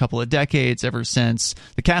llast couple of decades ever since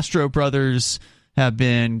the Castro brothers have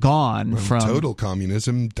been gone from Total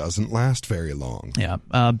communism doesn't last very long. Yeah.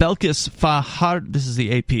 Belkis Fajardo, this is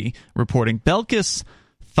the AP reporting. Belkis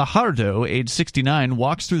Fajardo, age 69,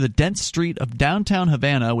 walks through the dense street of downtown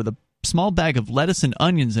Havana with a small bag of lettuce and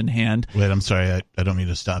onions in hand. Wait, I'm sorry. I don't mean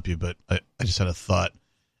to stop you, but I just had a thought.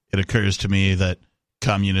 It occurs to me that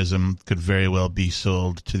communism could very well be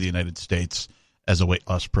sold to the United States as a weight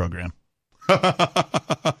loss program.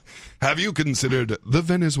 Have you considered the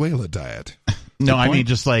Venezuela diet? No, I mean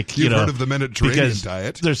just like, You've heard of the Mediterranean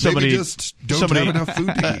diet. There's somebody Maybe just don't have enough food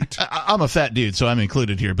to eat. I'm a fat dude, so I'm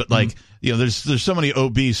included here. But like, there's so many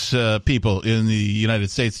obese people in the United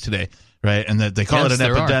States today, right? And that they call it an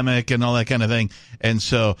epidemic and all that kind of thing. And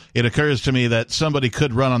so it occurs to me that somebody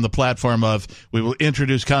could run on the platform of we will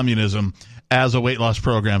introduce communism as a weight loss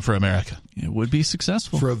program for America. It would be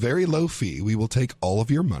successful. For a very low fee, we will take all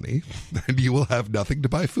of your money, and you will have nothing to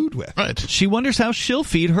buy food with. Right. She wonders how she'll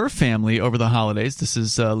feed her family over the holidays. This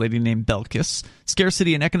is a lady named Belkis.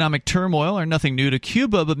 Scarcity and economic turmoil are nothing new to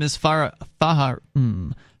Cuba, but Ms. Fajardo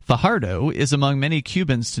is among many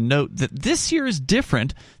Cubans to note that this year is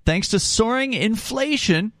different thanks to soaring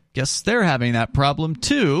inflation. Guess they're having that problem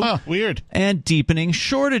too. Oh, weird. And deepening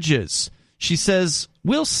shortages. She says,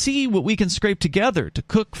 we'll see what we can scrape together to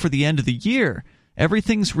cook for the end of the year.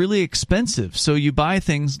 Everything's really expensive, so you buy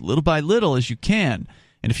things little by little as you can.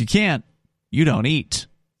 And if you can't, you don't eat,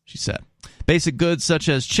 she said. Basic goods such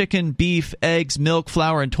as chicken, beef, eggs, milk,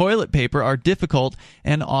 flour, and toilet paper are difficult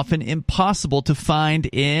and often impossible to find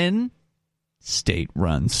in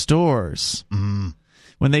state-run stores.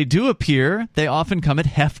 When they do appear, they often come at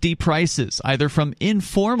hefty prices, either from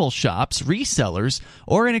informal shops, resellers,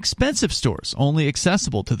 or in expensive stores, only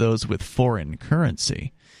accessible to those with foreign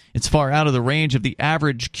currency. It's far out of the range of the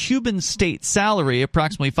average Cuban state salary,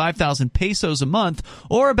 approximately 5,000 pesos a month,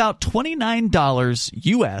 or about $29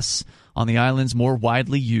 U.S., on the island's more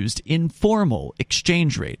widely used informal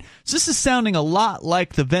exchange rate. So this is sounding a lot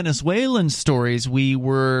like the Venezuelan stories we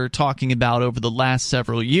were talking about over the last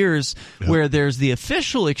several years, where there's the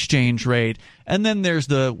official exchange rate, and then there's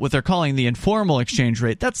what they're calling the informal exchange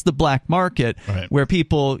rate. That's the black market, where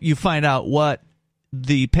you find out what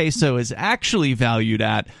the peso is actually valued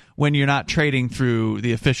at when you're not trading through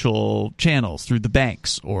the official channels, through the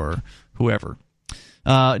banks or whoever.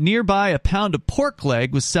 Nearby, a pound of pork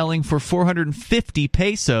leg was selling for 450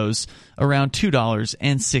 pesos, around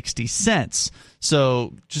 $2.60.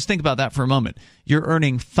 So just think about that for a moment. You're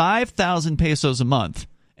earning 5,000 pesos a month,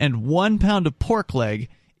 and 1 pound of pork leg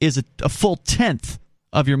is a full tenth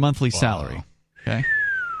of your monthly salary. Okay.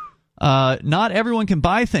 Not everyone can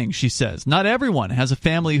buy things, she says. Not everyone has a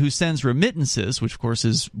family who sends remittances, which of course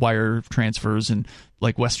is wire transfers and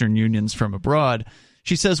like Western unions from abroad.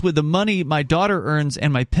 She says, with the money my daughter earns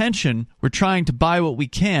and my pension, we're trying to buy what we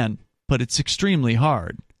can, but it's extremely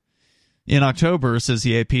hard. In October, says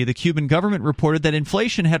the AP, the Cuban government reported that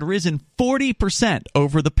inflation had risen 40%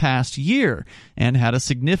 over the past year and had a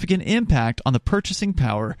significant impact on the purchasing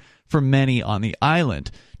power for many on the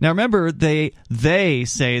island. Now, remember, they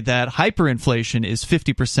say that hyperinflation is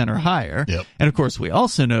 50% or higher. Yep. And, of course, we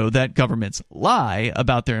also know that governments lie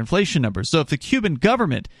about their inflation numbers. So if the Cuban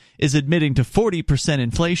government is admitting to 40%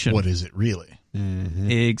 inflation... what is it really?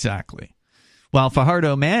 Exactly. While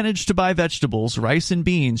Fajardo managed to buy vegetables, rice, and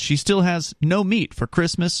beans, she still has no meat for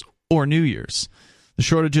Christmas or New Year's. The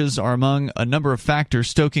shortages are among a number of factors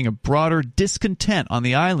stoking a broader discontent on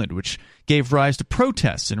the island, which gave rise to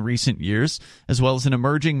protests in recent years, as well as an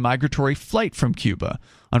emerging migratory flight from Cuba.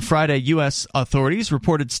 On Friday, U.S. authorities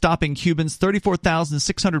reported stopping Cubans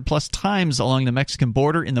 34,600 plus times along the Mexican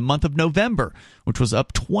border in the month of November, which was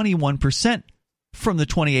up 21% from the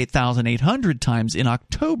 28,800 times in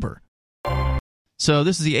October. So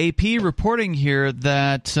this is the AP reporting here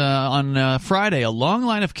that on Friday, a long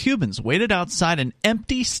line of Cubans waited outside an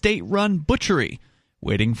empty state-run butchery,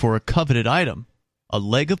 waiting for a coveted item, a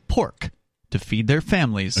leg of pork, to feed their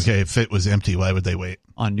families. Okay, if it was empty, why would they wait?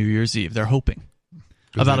 On New Year's Eve. They're hoping.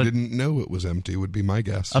 I didn't know it was empty, would be my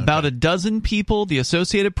guess. About a dozen people the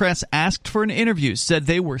Associated Press asked for an interview said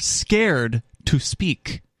they were scared to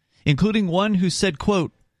speak, including one who said,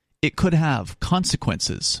 quote, "It could have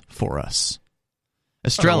consequences for us."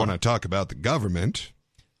 Estrella. I don't want to talk about the government.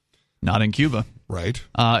 Not in Cuba. Right.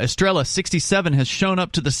 Estrella, 67, has shown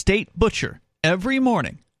up to the state butcher every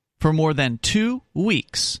morning for more than 2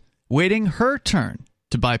 weeks, waiting her turn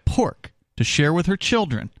to buy pork to share with her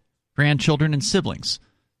children, grandchildren, and siblings.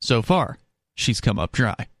 So far, she's come up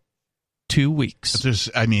dry. 2 weeks.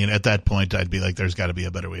 At that point, I'd be like, there's got to be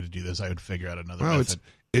a better way to do this. I would figure out another method.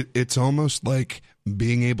 It's almost like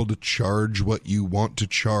being able to charge what you want to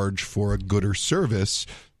charge for a good or service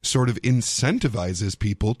sort of incentivizes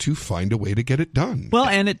people to find a way to get it done. Well,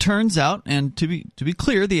 and it turns out, and to be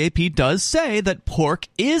clear, the AP does say that pork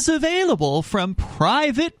is available from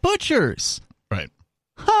private butchers. Right.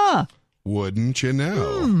 Huh. Wouldn't you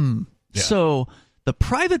know? Yeah. So the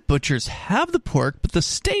private butchers have the pork, but the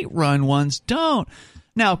state-run ones don't.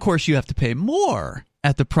 Now, of course, you have to pay more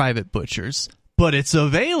at the private butchers, but it's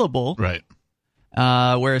available. Right.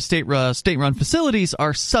 Whereas state-run facilities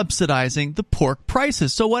are subsidizing the pork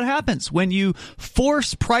prices. So what happens when you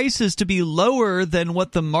force prices to be lower than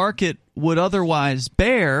what the market would otherwise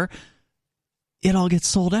bear? It all gets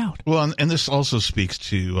sold out. Well, and this also speaks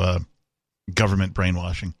to government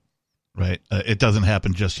brainwashing, right? It doesn't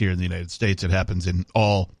happen just here in the United States. It happens in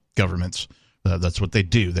all governments. That's what they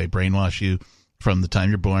do. They brainwash you from the time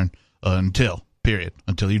you're born until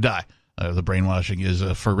you die. The brainwashing is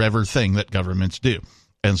a forever thing that governments do.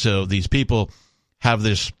 And so these people have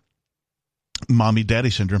this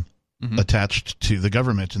mommy-daddy syndrome attached to the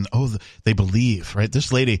government. And, they believe, right?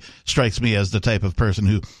 This lady strikes me as the type of person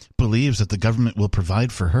who believes that the government will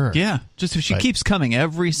provide for her. Yeah, just if she keeps coming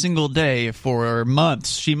every single day for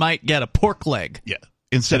months, she might get a pork leg. Yeah,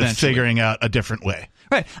 instead of figuring out a different way.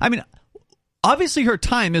 Right. I mean, obviously her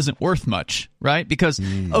time isn't worth much, right? Because,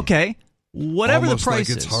 whatever almost the price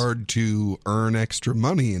like it's is, hard to earn extra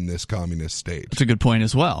money in this communist state. That's a good point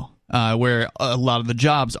as well, where a lot of the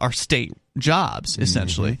jobs are state jobs,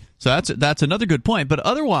 essentially. So that's another good point. But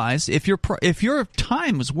otherwise, if your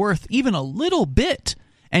time is worth even a little bit,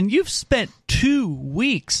 and you've spent 2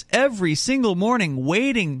 weeks every single morning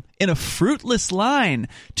waiting in a fruitless line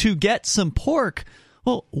to get some pork,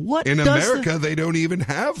 well, in America they don't even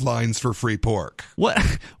have lines for free pork. What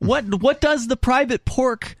does the private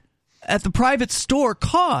pork at the private store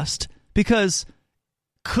cost? Because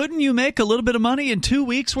couldn't you make a little bit of money in 2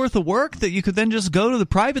 weeks worth of work that you could then just go to the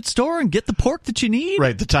private store and get the pork that you need?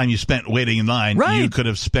 Right. The time you spent waiting in line, you could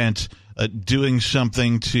have spent doing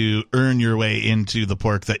something to earn your way into the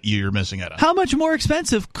pork that you're missing out on. How much more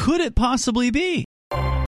expensive could it possibly be?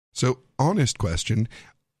 So, honest question,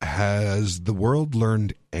 has the world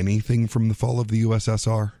learned anything from the fall of the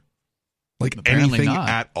USSR? Like Apparently anything not.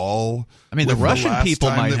 at all? I mean, the Russian people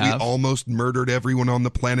might have. We almost murdered everyone on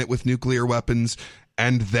the planet with nuclear weapons,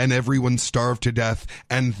 and then everyone starved to death,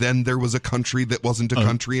 and then there was a country that wasn't a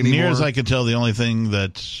country anymore. Near as I can tell, the only thing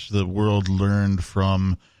that the world learned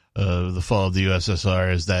from the fall of the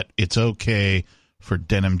USSR is that it's okay for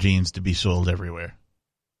denim jeans to be sold everywhere.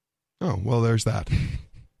 Oh, well, there's that.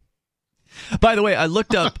 By the way, I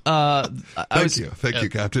looked up. Thank you,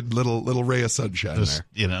 Captain. Little ray of sunshine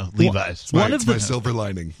there. Levi's. It's my silver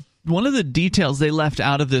lining. One of the details they left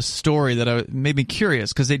out of this story that made me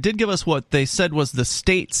curious, because they did give us what they said was the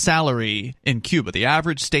state salary in Cuba. The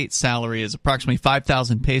average state salary is approximately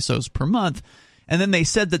 5,000 pesos per month, and then they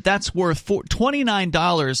said that that's worth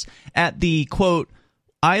 $29 at the quote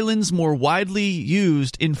island's more widely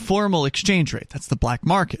used informal exchange rate. That's the black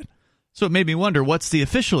market. So it made me wonder, what's the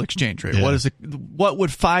official exchange rate? Yeah. What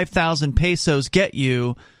would 5,000 pesos get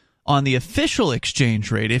you on the official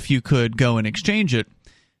exchange rate if you could go and exchange it?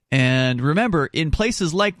 And remember, in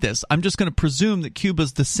places like this, I'm just going to presume that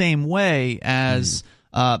Cuba's the same way as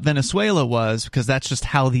Venezuela was, because that's just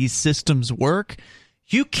how these systems work.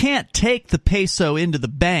 You can't take the peso into the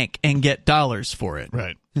bank and get dollars for it.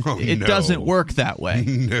 Right. It doesn't work that way.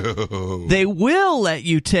 No. They will let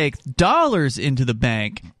you take dollars into the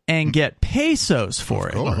bank and get pesos for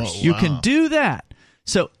it. You can do that.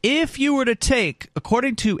 So if you were to take,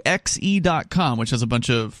 according to XE.com, which has a bunch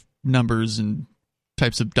of numbers and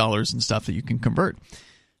types of dollars and stuff that you can convert,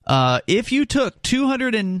 if you took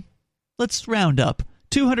let's round up,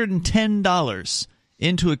 $210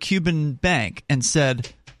 into a Cuban bank and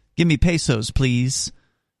said, "Give me pesos, please,"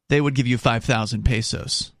 they would give you 5,000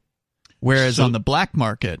 pesos. Whereas on the black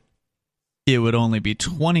market, it would only be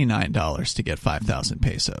 $29 to get 5,000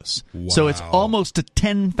 pesos. Wow. So it's almost a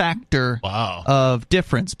 10-factor of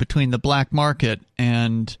difference between the black market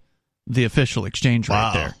and the official exchange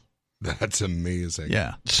rate there. That's amazing.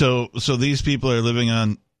 Yeah. So these people are living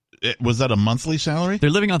on, was that a monthly salary? They're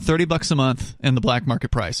living on $30 a month in the black market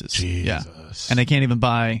prices. Jesus. Yeah. And they can't even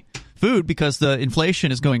buy food because the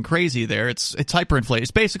inflation is going crazy there. It's hyperinflation.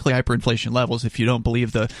 It's basically hyperinflation levels if you don't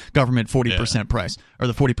believe the government 40% price or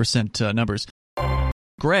the 40% numbers.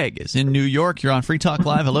 Greg is in New York. You're on Free Talk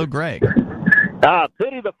Live. Hello, Greg.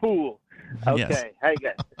 Pity the fool. Okay. Yes. Hey,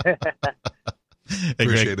 guys.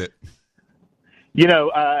 Appreciate it. You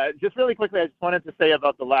know, just really quickly, I just wanted to say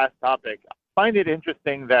about the last topic. I find it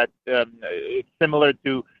interesting that it's similar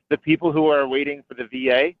to the people who are waiting for the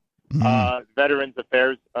VA, Veterans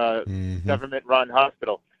Affairs, government-run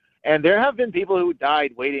hospital. And there have been people who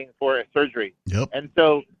died waiting for a surgery. Yep. And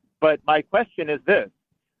so, but my question is this.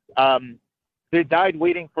 They died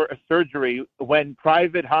waiting for a surgery when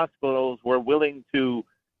private hospitals were willing to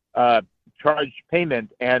charge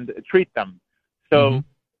payment and treat them. So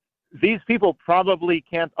these people probably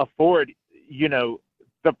can't afford, you know,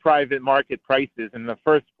 the private market prices in the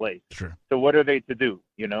first place. Sure. So what are they to do?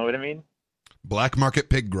 You know what I mean? Black market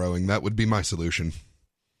pig growing. That would be my solution.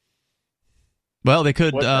 Well, they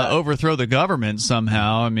could overthrow the government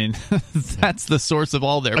somehow. I mean, that's the source of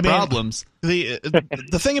all their problems. The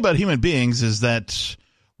thing about human beings is that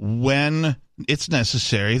when it's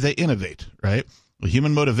necessary, they innovate, right?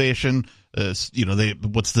 Human motivation, what's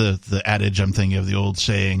the adage I'm thinking of, the old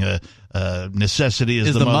saying, necessity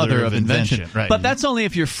is the mother of invention. Right. But that's only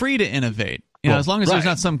if you're free to innovate. You know, as long as there's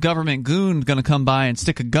not some government goon going to come by and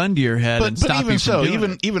stick a gun to your head and stop you from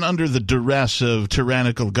doing it. Even under the duress of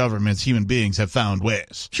tyrannical governments, human beings have found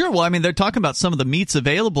ways. Sure. Well, I mean, they're talking about some of the meats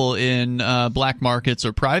available in black markets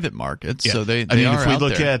or private markets. Yeah. So they are if we out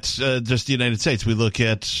look there. at just the United States, we look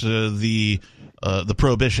at the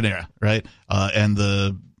Prohibition era, right? And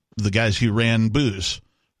the guys who ran booze,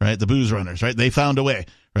 right? The booze runners, right? They found a way.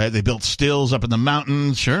 Right, they built stills up in the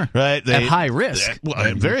mountains. Sure, right, at high risk.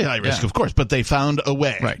 Very high risk, of course, but they found a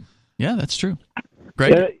way. Right. Yeah, that's true.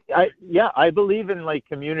 Great. I believe in like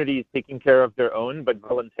communities taking care of their own, but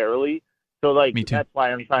voluntarily. So like that's why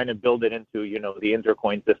I'm trying to build it into the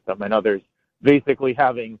Intercoin system and others, basically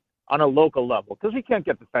having on a local level, because we can't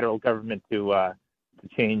get the federal government to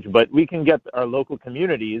change, but we can get our local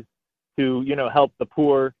communities to help the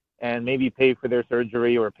poor and maybe pay for their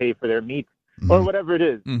surgery or pay for their meat. Or whatever it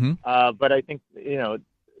is. But I think,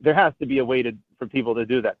 there has to be a way for people to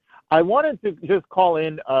do that. I wanted to just call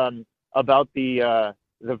in about the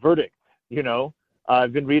verdict.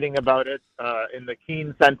 I've been reading about it in the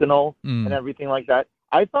Keene Sentinel and everything like that.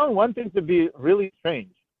 I found one thing to be really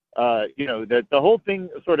strange. That the whole thing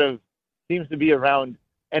sort of seems to be around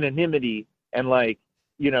anonymity and like,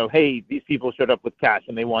 hey, these people showed up with cash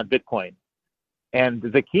and they want Bitcoin. And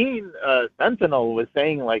the Keene Sentinel was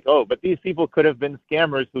saying like, oh, but these people could have been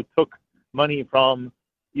scammers who took money from,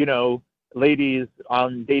 ladies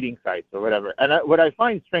on dating sites or whatever. And what I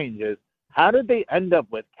find strange is, how did they end up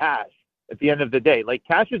with cash at the end of the day? Like,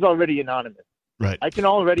 cash is already anonymous. Right. I can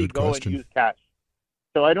already and use cash.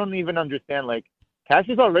 So I don't even understand, like, cash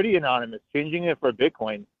is already anonymous. Changing it for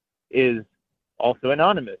Bitcoin is also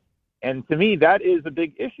anonymous. And to me, that is a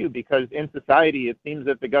big issue because in society, it seems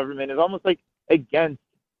that the government is almost like against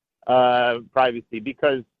privacy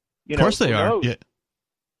because, of course they are.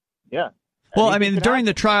 Yeah. Well, I mean, during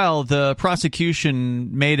the trial, the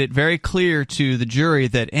prosecution made it very clear to the jury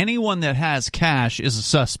that anyone that has cash is a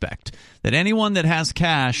suspect. That anyone that has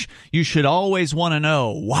cash, you should always want to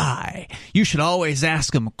know why. You should always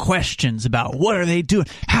ask them questions about what are they doing?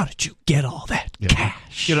 How did you get all that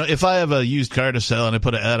cash? If I have a used car to sell and I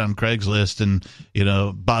put an ad on Craigslist and,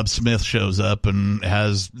 Bob Smith shows up and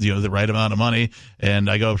has, the right amount of money and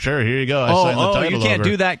I go, sure, here you go. I sign the title you can't over.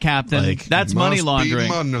 do that, Captain. That's money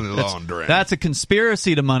laundering. That's a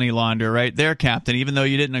conspiracy to money launder right there, Captain. Even though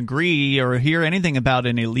you didn't agree or hear anything about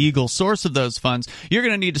an illegal source of those funds, you're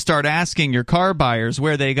going to need to start asking your car buyers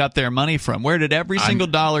where they got their money from. Where did every single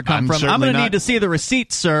dollar come from? I'm going to need to see the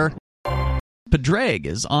receipts, sir. Padraig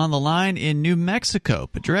is on the line in New Mexico.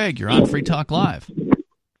 Padraig, you're on Free Talk Live.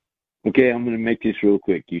 Okay, I'm going to make this real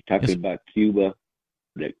quick. You're talking about Cuba,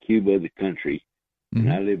 Cuba, the country.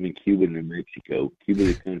 And I live in Cuba, New Mexico. Cuba,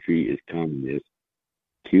 the country, is communist.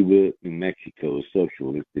 Cuba, New Mexico is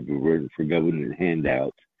socialist. If we were for government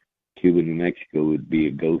handouts, Cuba, New Mexico would be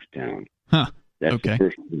a ghost town. Huh. That's the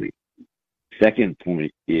first point. Second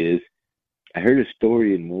point is, I heard a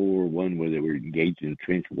story in World War I where they were engaged in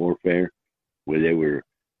trench warfare, where they were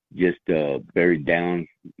just buried down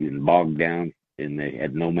and bogged down, and they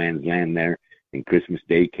had no man's land there. And Christmas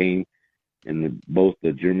Day came, and both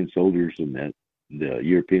the German soldiers and the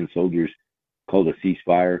European soldiers called a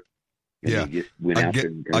ceasefire. And they just went out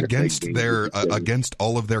there and against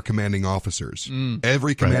all of their commanding officers.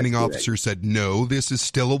 Every commanding officer said, "No, this is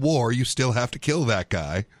still a war. You still have to kill that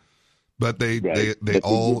guy." But they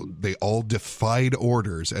all defied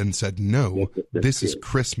orders and said, no, this is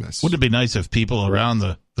Christmas. Wouldn't it be nice if people around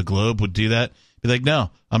the globe would do that? Be like,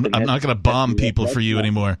 no, I'm not going to bomb people for you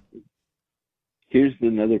anymore. Here's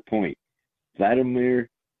another point. Vladimir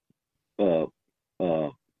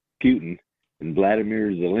Putin and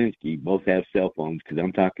Vladimir Zelensky both have cell phones, because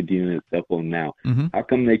I'm talking to you on a cell phone now. Mm-hmm. How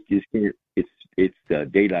come they just can't? It's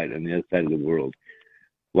daylight on the other side of the world.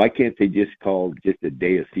 Why can't they just call just a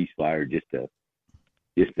day of ceasefire, just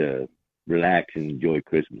to relax and enjoy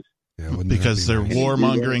Christmas? Yeah, because they're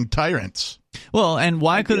warmongering tyrants. Well, and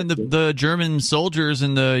why couldn't the German soldiers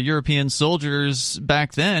and the European soldiers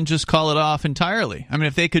back then just call it off entirely? I mean,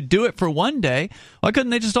 if they could do it for one day, why couldn't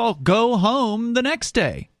they just all go home the next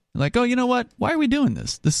day? Like, oh, you know what? Why are we doing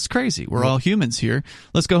this? This is crazy. We're all humans here.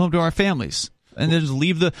 Let's go home to our families, and then just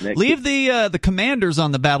leave the commanders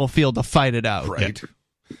on the battlefield to fight it out. Right.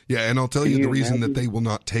 Yeah, and I'll tell you the reason that they will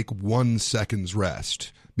not take 1 second's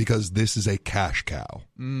rest. Because this is a cash cow.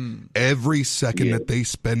 Every second that they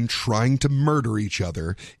spend trying to murder each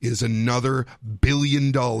other is another $1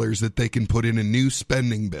 billion that they can put in a new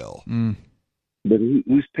spending bill. But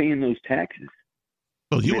who's paying those taxes?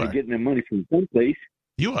 Well, you are getting their money from someplace.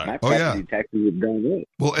 You are. My property taxes have gone up.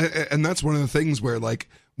 Well, and that's one of the things where, like,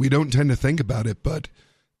 we don't tend to think about it, but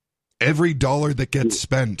every dollar that gets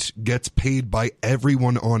spent gets paid by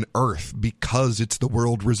everyone on Earth because it's the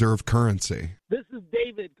world reserve currency. This is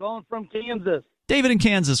David calling from Kansas. David in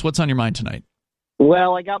Kansas, what's on your mind tonight?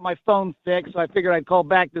 Well, I got my phone fixed, so I figured I'd call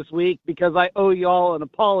back this week because I owe y'all an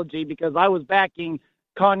apology because I was backing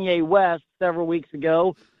Kanye West several weeks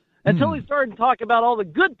ago until he started to talk about all the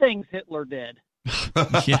good things Hitler did.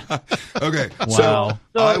 Yeah. Okay. Wow.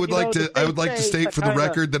 So I would like to state for the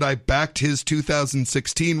record that I backed his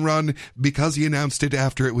 2016 run because he announced it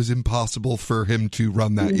after it was impossible for him to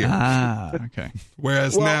run that year. Okay.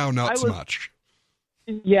 Whereas now, not so much.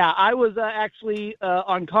 Yeah, I was actually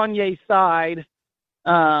on Kanye's side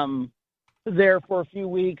there for a few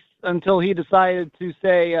weeks until he decided to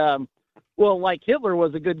say, well, like Hitler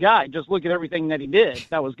was a good guy. Just look at everything that he did.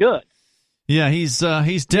 That was good. Yeah, he's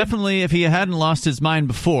definitely, if he hadn't lost his mind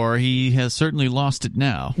before, he has certainly lost it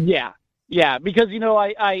now. Yeah, because,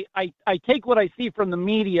 I take what I see from the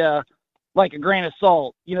media like a grain of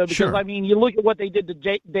salt, because, Sure. I mean, you look at what they did to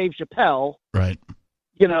Dave Chappelle. Right.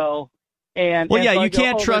 And well, yeah, so you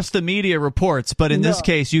can't trust the media reports, but in this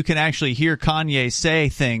case, you can actually hear Kanye say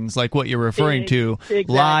things like what you're referring to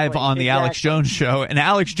live on the Alex Jones show, and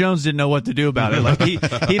Alex Jones didn't know what to do about it. Like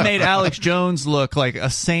he made Alex Jones look like a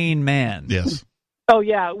sane man. Yes. Oh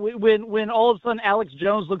yeah, when all of a sudden Alex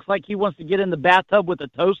Jones looks like he wants to get in the bathtub with a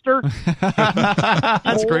toaster.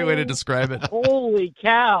 That's a great way to describe it. Holy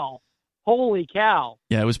cow!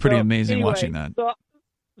 Yeah, it was pretty amazing watching that.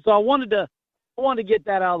 So I wanted to get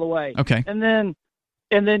that out of the way. Okay. And then,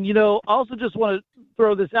 I also just want to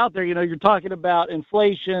throw this out there. You're talking about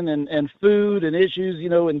inflation and food and issues,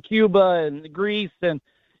 in Cuba and Greece. And,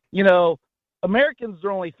 Americans are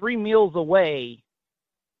only 3 meals away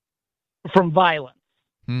from violence.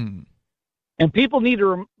 And people need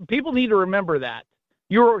to remember that.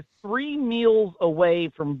 You're 3 meals away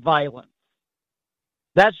from violence.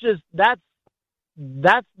 That's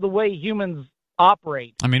the way humans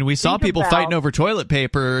operate. I mean, we saw people fighting over toilet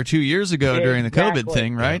paper 2 years ago during the COVID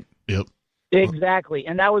thing, right? Yep. Exactly.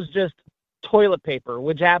 And that was just toilet paper,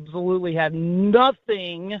 which absolutely had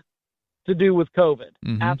nothing to do with COVID.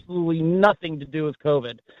 Mm-hmm. Absolutely nothing to do with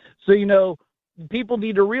COVID. So, people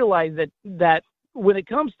need to realize that when it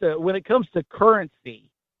comes to currency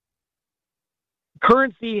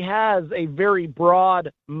has a very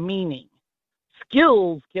broad meaning.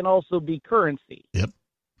 Skills can also be currency. Yep.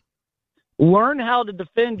 Learn how to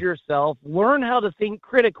defend yourself, learn how to think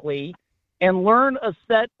critically, and learn a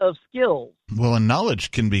set of skills. Well, and knowledge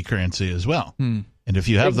can be currency as well. And if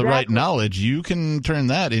you have the right knowledge, you can turn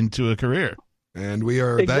that into a career. And we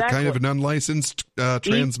are that kind of an unlicensed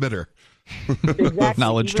transmitter. Exactly.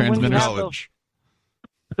 Knowledge transmitter.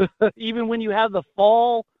 Even when you have the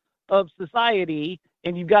fall of society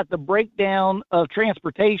and you've got the breakdown of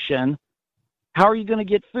transportation, how are you going to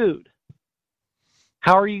get food?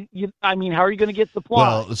 How are you going to get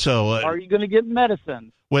supplies? Well, so how are you going to get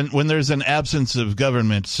medicine? When there's an absence of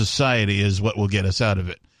government, society is what will get us out of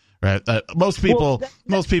it, right? Most people,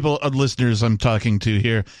 listeners I'm talking to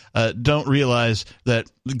here, don't realize that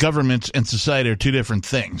government and society are two different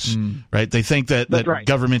things, right? They think that right.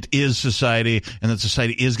 Government is society and that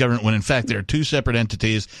society is government, when in fact they're two separate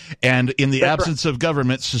entities. And in the absence of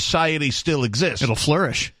government, society still exists. It'll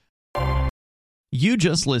flourish. You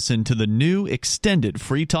just listened to the new extended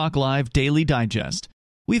Free Talk Live Daily Digest.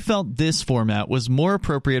 We felt this format was more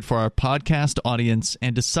appropriate for our podcast audience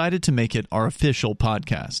and decided to make it our official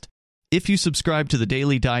podcast. If you subscribe to the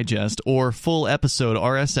Daily Digest or full episode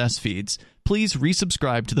RSS feeds, please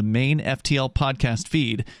resubscribe to the main FTL podcast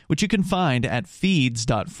feed, which you can find at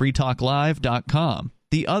feeds.freetalklive.com.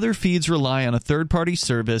 The other feeds rely on a third-party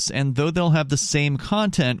service, and though they'll have the same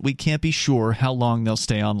content, we can't be sure how long they'll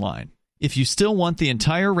stay online. If you still want the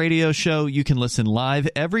entire radio show, you can listen live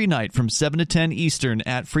every night from 7 to 10 Eastern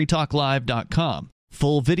at freetalklive.com.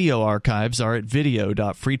 Full video archives are at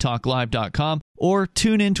video.freetalklive.com, or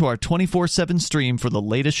tune into our 24/7 stream for the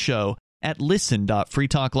latest show at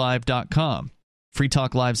listen.freetalklive.com. Free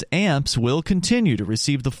Talk Live's amps will continue to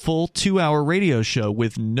receive the full 2-hour radio show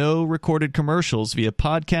with no recorded commercials via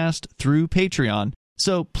podcast through Patreon,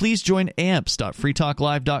 so please join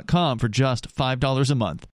amps.freetalklive.com for just $5 a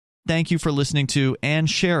month. Thank you for listening to and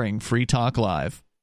sharing Free Talk Live.